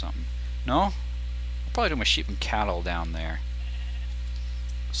there or something. No? I'll probably do my sheep and cattle down there.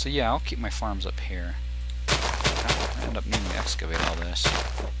 So yeah, I'll keep my farms up here. I end up needing to excavate all this.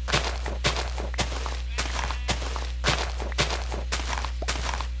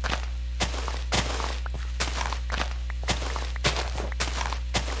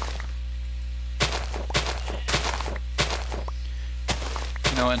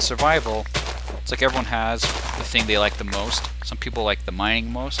 You know, in survival, it's like everyone has the thing they like the most. Some people like the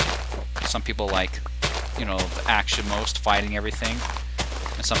mining most. Some people like, you know, the action most, fighting everything.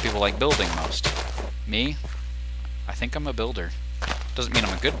 And some people like building most. Me? I think I'm a builder. Doesn't mean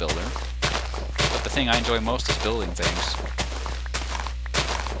I'm a good builder. But the thing I enjoy most is building things.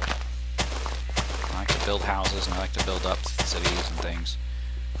 I like to build houses and I like to build up cities and things.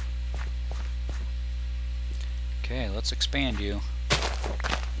 Okay, let's expand you.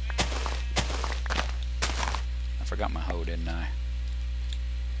 I forgot my hoe, didn't I?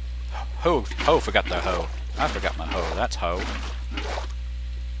 Hoe! Hoe forgot the hoe. I forgot my hoe. That's hoe.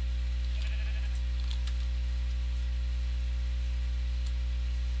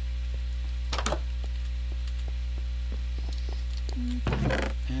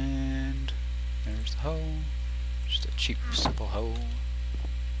 And there's the hoe. Just a cheap, simple hoe.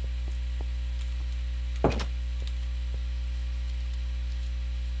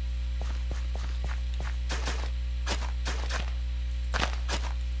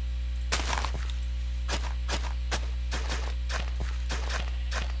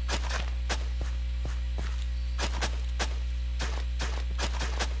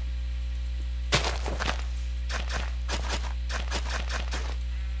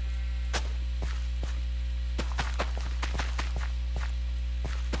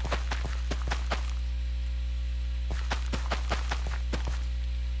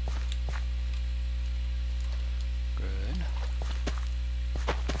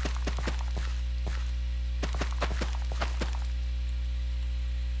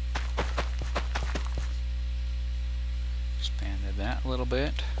 that a little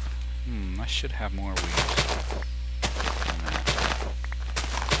bit. I should have more wheat.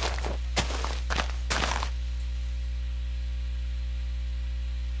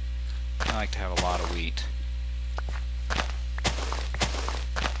 I like to have a lot of wheat.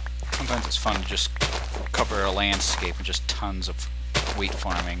 Sometimes it's fun to just cover a landscape with just tons of wheat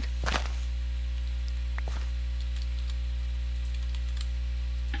farming.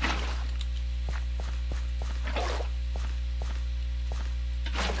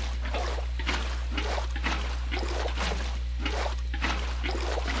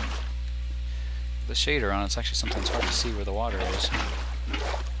 The shader on, it's actually sometimes hard to see where the water is.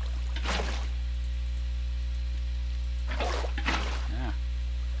 Yeah.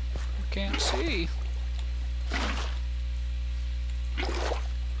 You can't see. Is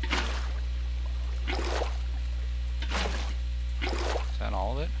that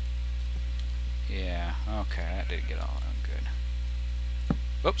all of it? Yeah, okay, that did get all good.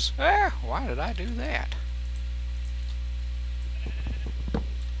 Whoops! Ah, why did I do that?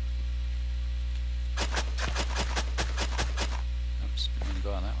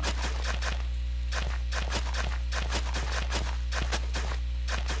 Go on that one.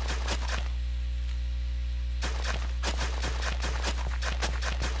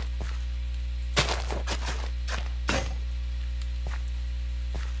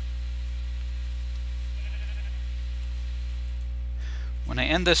 When I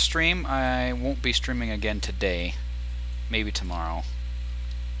end this stream, I won't be streaming again today. Maybe tomorrow.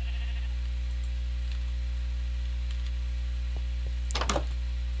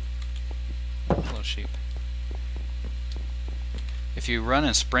 Sheep. If you run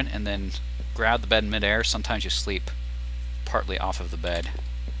and sprint and then grab the bed in midair, sometimes you sleep partly off of the bed.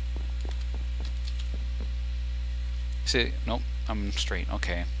 See, nope, I'm straight.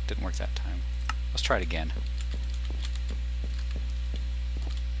 Okay, didn't work that time. Let's try it again.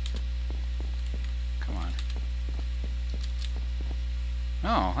 Come on.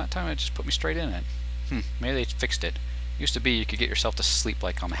 Oh, that time it just put me straight in it. Maybe they fixed it. Used to be you could get yourself to sleep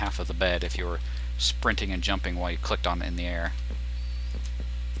like on half of the bed if you were sprinting and jumping while you clicked on it in the air.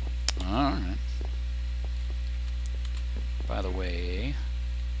 Alright. By the way,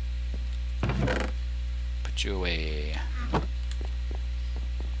 put you away.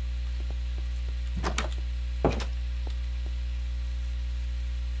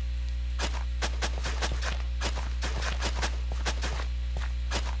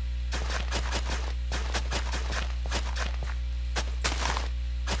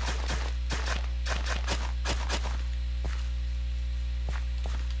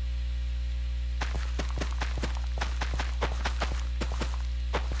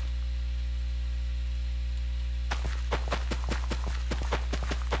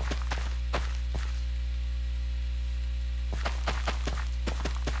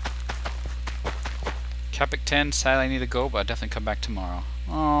 Capic 10, sadly I need to go, but I'll definitely come back tomorrow.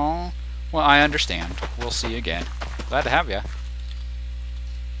 Oh, well, I understand. We'll see you again. Glad to have you.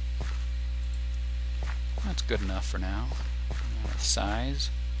 That's good enough for now.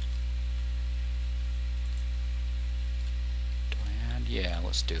 Size. Do I add? Yeah,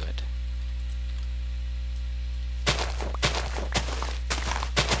 let's do it.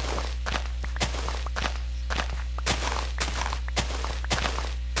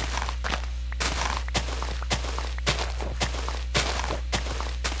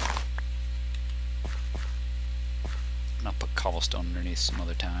 Cobblestone underneath some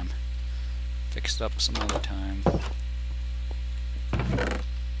other time. Fix it up some other time.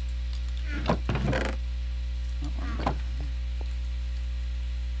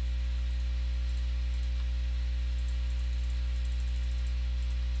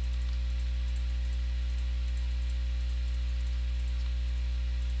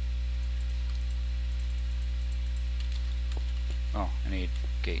 Oh, I need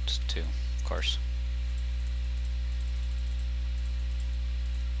gates too, of course.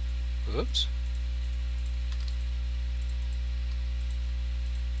 Oops.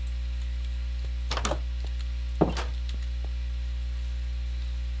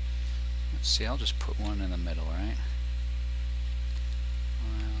 Let's see, I'll just put one in the middle, right?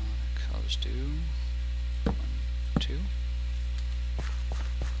 Well, I'll just do 1, 2.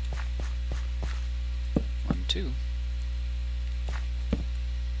 1, 2.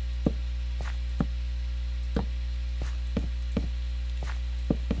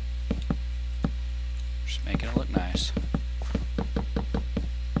 Making it look nice.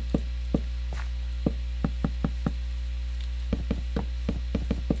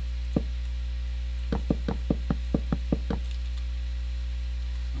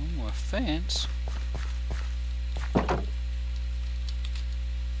 Oh, a fence.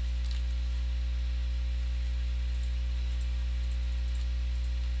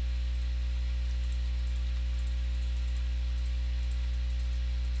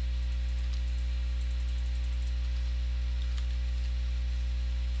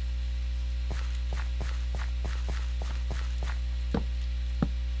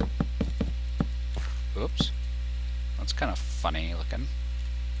 kind of funny looking.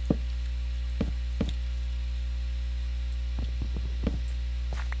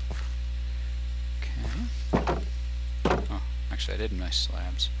 Okay. Oh, actually I did nice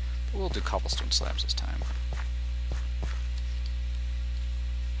slabs. But we'll do cobblestone slabs this time.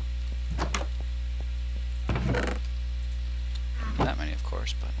 Not that many, of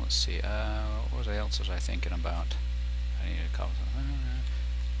course, but let's see. What else was I thinking about? I need a cobblestone.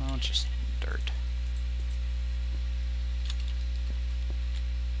 Well, just dirt.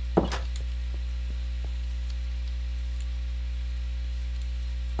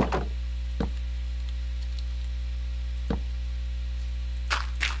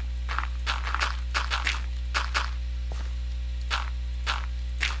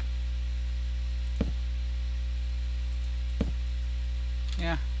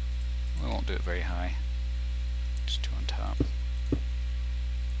 Yeah, we won't do it very high. Just two on top.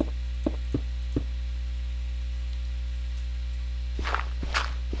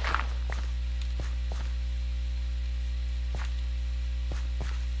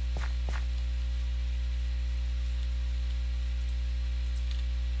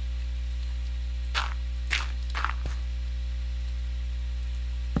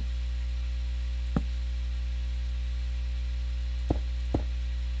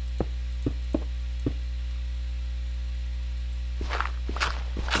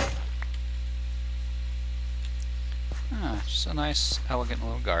 Just a nice, elegant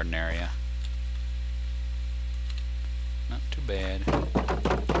little garden area. Not too bad.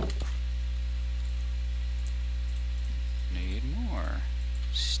 Need more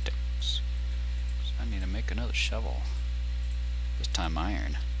sticks. So I need to make another shovel. This time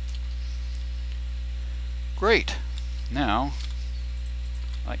iron. Great! Now,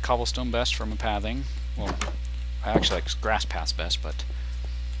 I like cobblestone best for my pathing. Well, I actually like grass paths best, but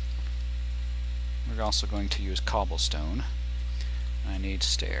we're also going to use cobblestone. I need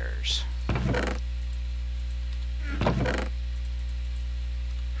stairs. Okay,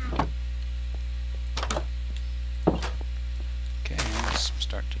 let's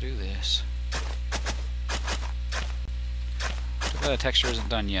start to do this. The texture isn't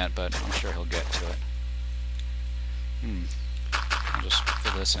done yet, but I'm sure he'll get to it. I'll just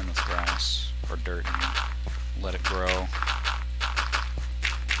fill this in with grass or dirt and let it grow.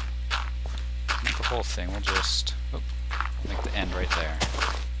 Not the whole thing, we'll just make the end right there.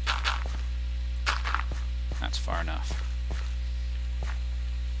 That's far enough.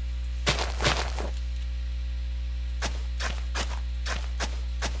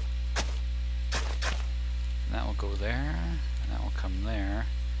 And that will go there, and that will come there.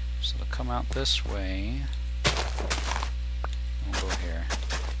 So it'll come out this way. We'll go here.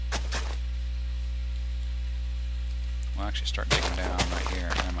 We'll actually start digging down right here.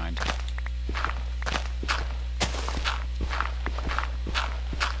 Never mind.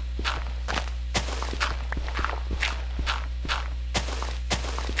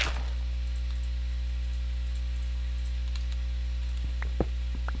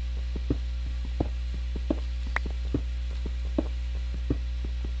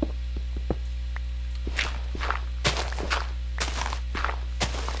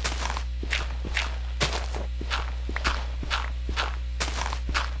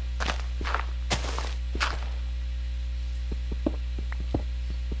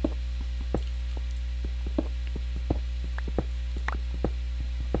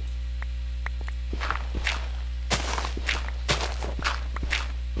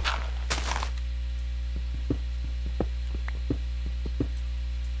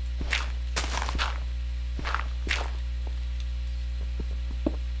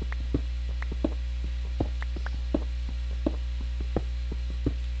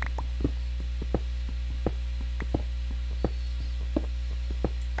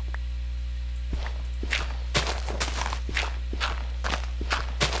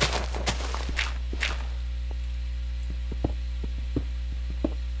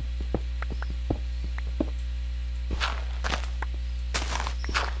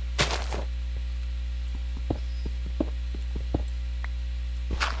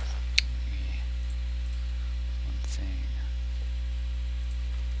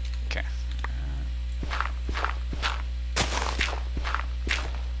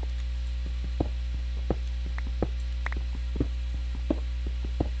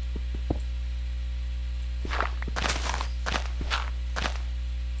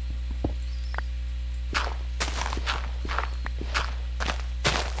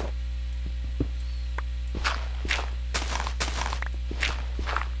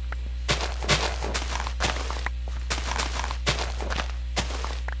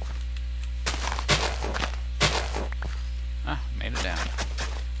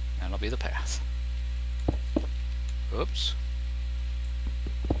 be the path. Oops.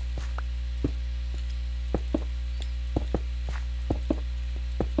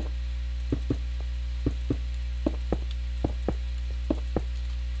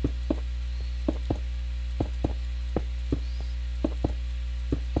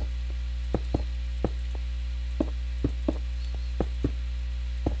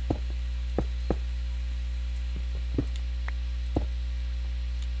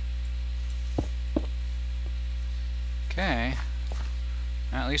 Okay,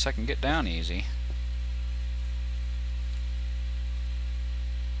 at least I can get down easy.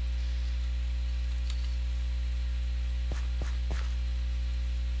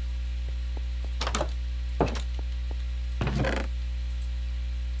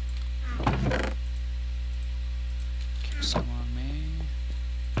 Keep some on me.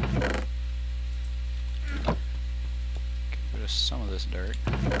 Get rid of some of this dirt.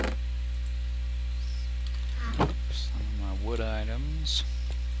 Wood items,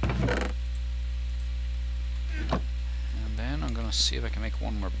 and then I'm gonna see if I can make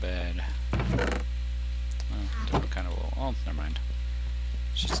one more bed. Different kind of wool. Oh, never mind.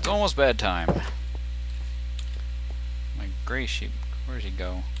 It's just almost bedtime. My gray sheep, where did he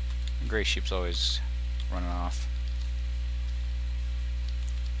go? The gray sheep's always running off.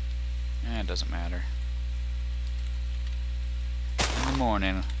 It doesn't matter. In the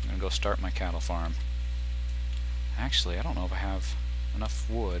morning, I'm gonna go start my cattle farm. Actually, I don't know if I have enough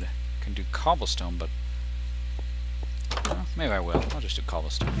wood. I can do cobblestone, but maybe I will. I'll just do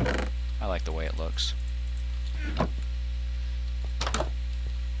cobblestone. I like the way it looks.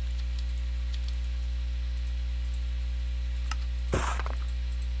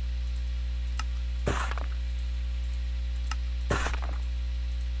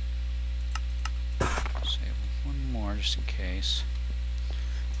 Save one more just in case.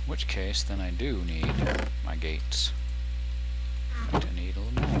 In which case, then I do need my gates. In fact, I need a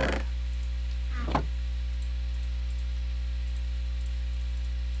little more.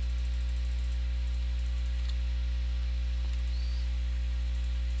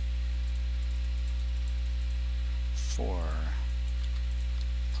 Four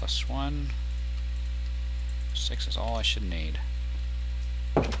plus 1. 6 is all I should need.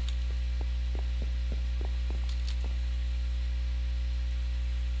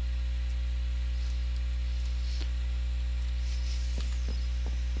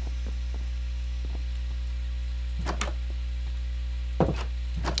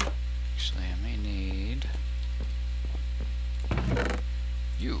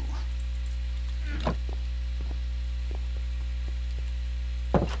 You.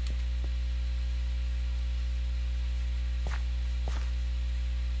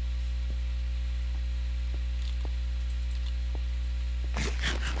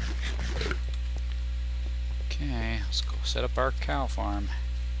 Okay, let's go set up our cow farm.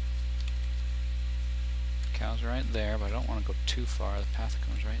 Cows are right there, but I don't want to go too far. The path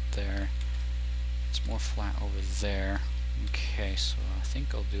comes right there. It's more flat over there. Okay, so I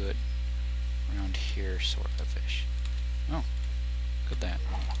think I'll do it around here, sort of ish. Oh, look at that.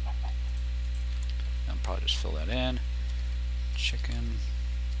 I'll probably just fill that in. Chicken,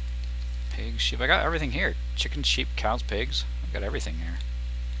 pigs, sheep. I got everything here. Chicken, sheep, cows, pigs. I've got everything here.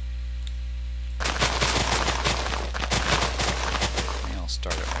 Maybe I'll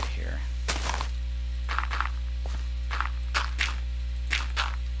start it right here.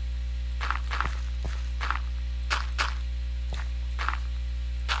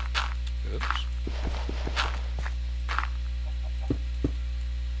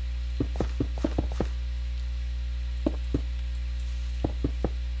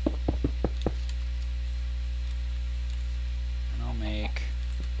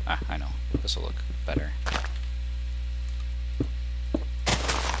 I know. This will look better.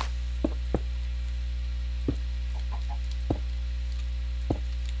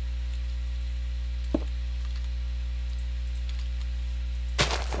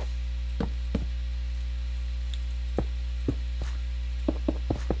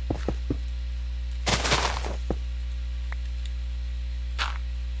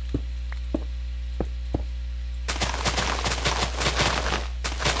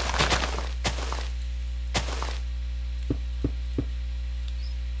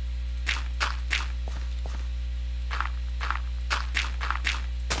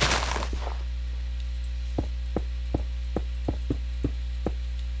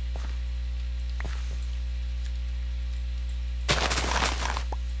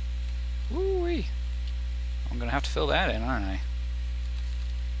 I'm gonna have to fill that in, aren't I?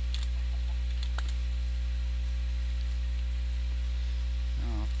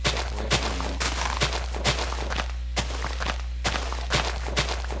 I'll take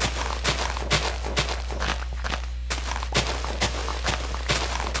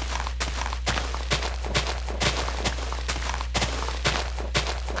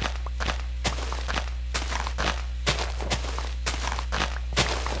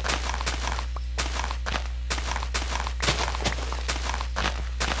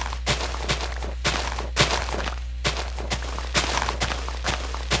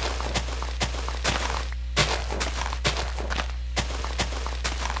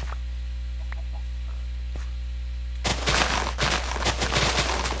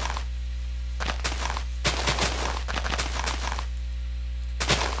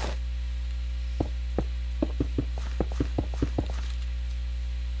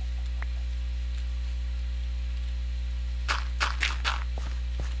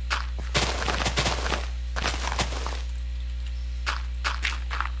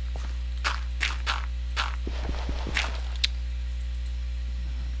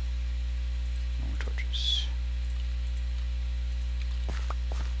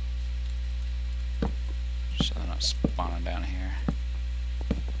So they're not spawning down here.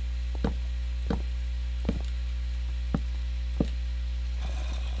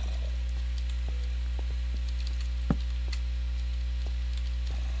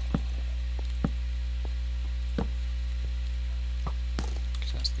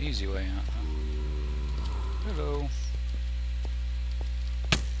 That's the easy way out, huh? Hello.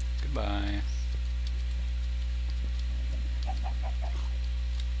 Goodbye.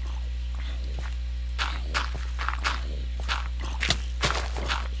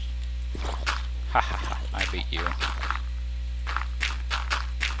 Ha ha ha, I beat you.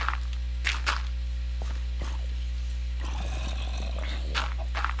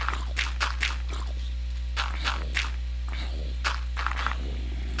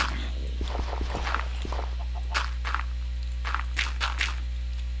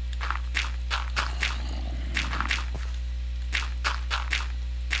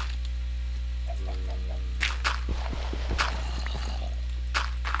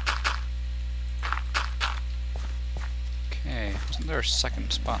 Wasn't there a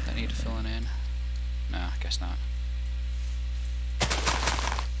second spot that I need to fill in? No, I guess not.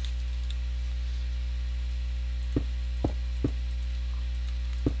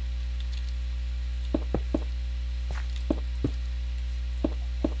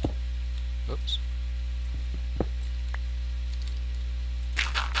 Oops.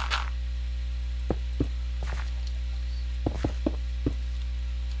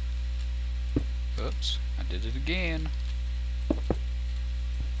 Oops, I did it again.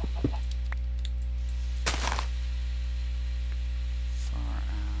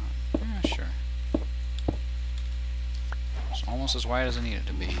 Almost as wide as I need it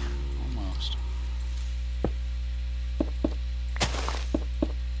to be. Almost.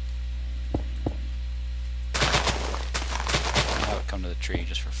 I'll have it come to the tree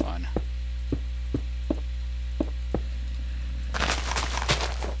just for fun.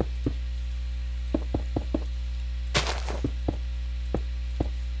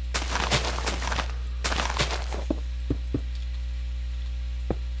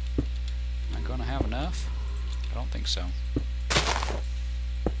 Am I gonna have enough? I don't think so.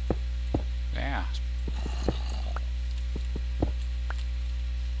 Yeah.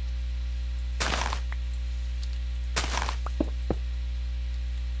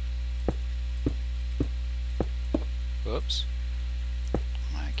 Whoops.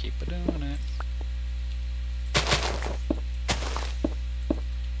 I keep doing it.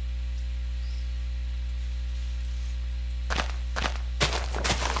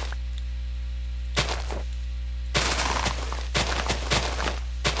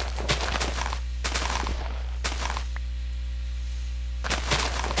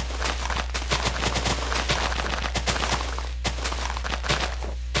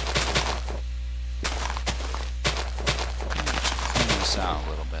 Out a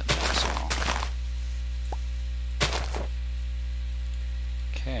little bit, that's all.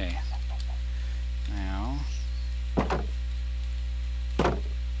 Okay. Now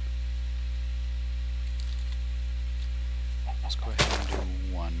let's go ahead and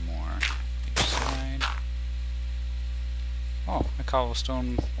do one more each side. Oh, a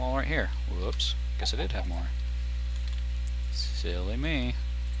cobblestone wall right here. Whoops. Guess I did have more. Silly me.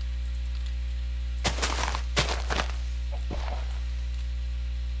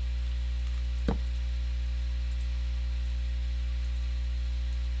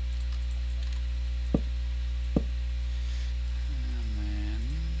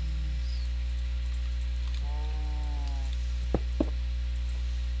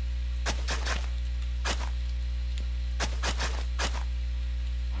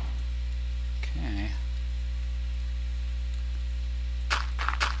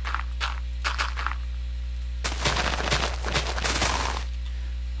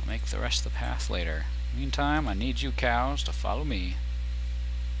 The rest of the path later. Meantime, I need you cows to follow me.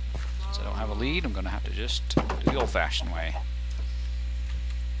 Since I don't have a lead, I'm going to have to just do the old-fashioned way.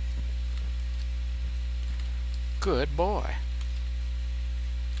 Good boy.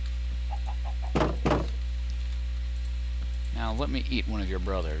 Now let me eat one of your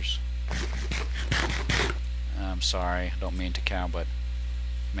brothers. I'm sorry, I don't mean to cow, but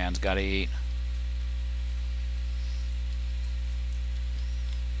man's got to eat.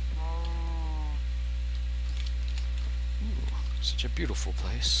 Such a beautiful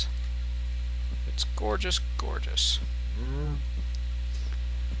place. It's gorgeous, gorgeous.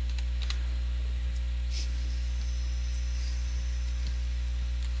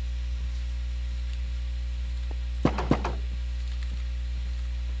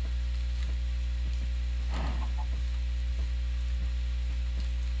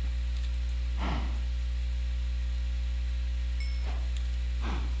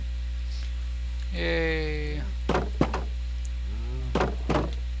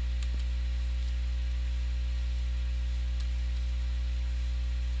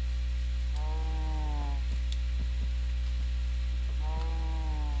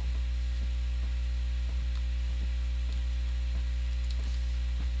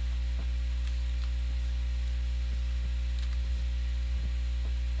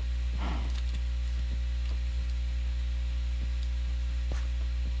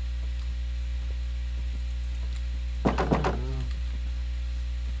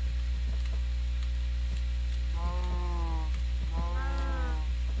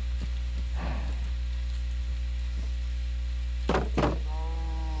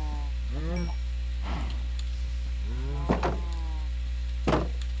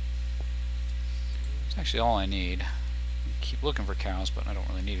 actually all I need. Keep looking for cows, but I don't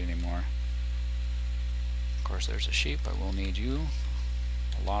really need any more. Of course, there's a sheep. I will need you.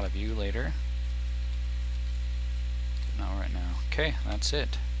 A lot of you later. But not right now. Okay, that's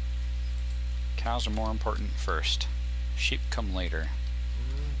it. Cows are more important first. Sheep come later.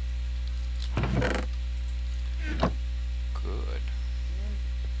 Good.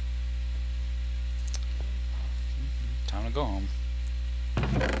 Time to go home.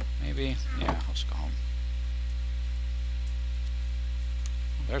 Maybe? Yeah, let's go home.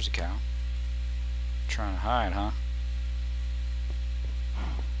 There's a cow. Trying to hide, huh?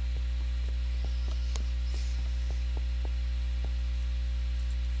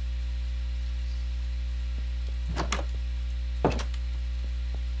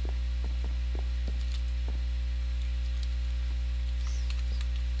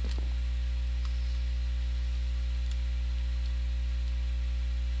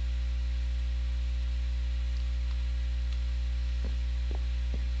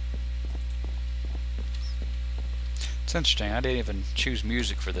 It's interesting, I didn't even choose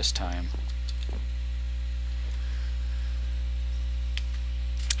music for this time.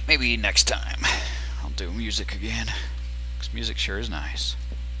 Maybe next time I'll do music again, because music sure is nice.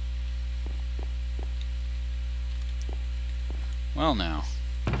 Well now,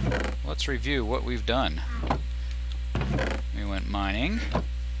 let's review what we've done. We went mining,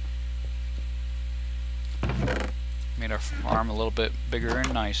 made our farm a little bit bigger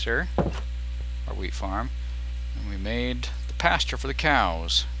and nicer, our wheat farm. And we made the pasture for the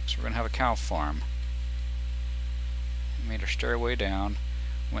cows, so we're going to have a cow farm. We made our stairway down,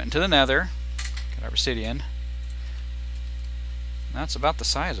 went into the nether, got our obsidian. And that's about the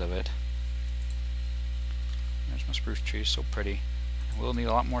size of it. There's my spruce tree, so pretty. We'll need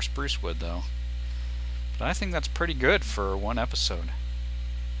a lot more spruce wood though. But I think that's pretty good for one episode.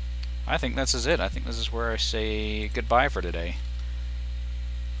 I think this is it. I think this is where I say goodbye for today.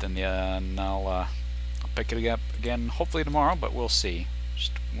 Then I'll pick it up again hopefully tomorrow, but we'll see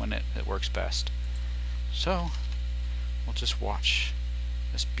just when it works best. So we'll just watch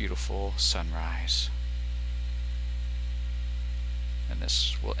this beautiful sunrise, and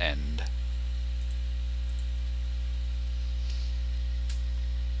this will end.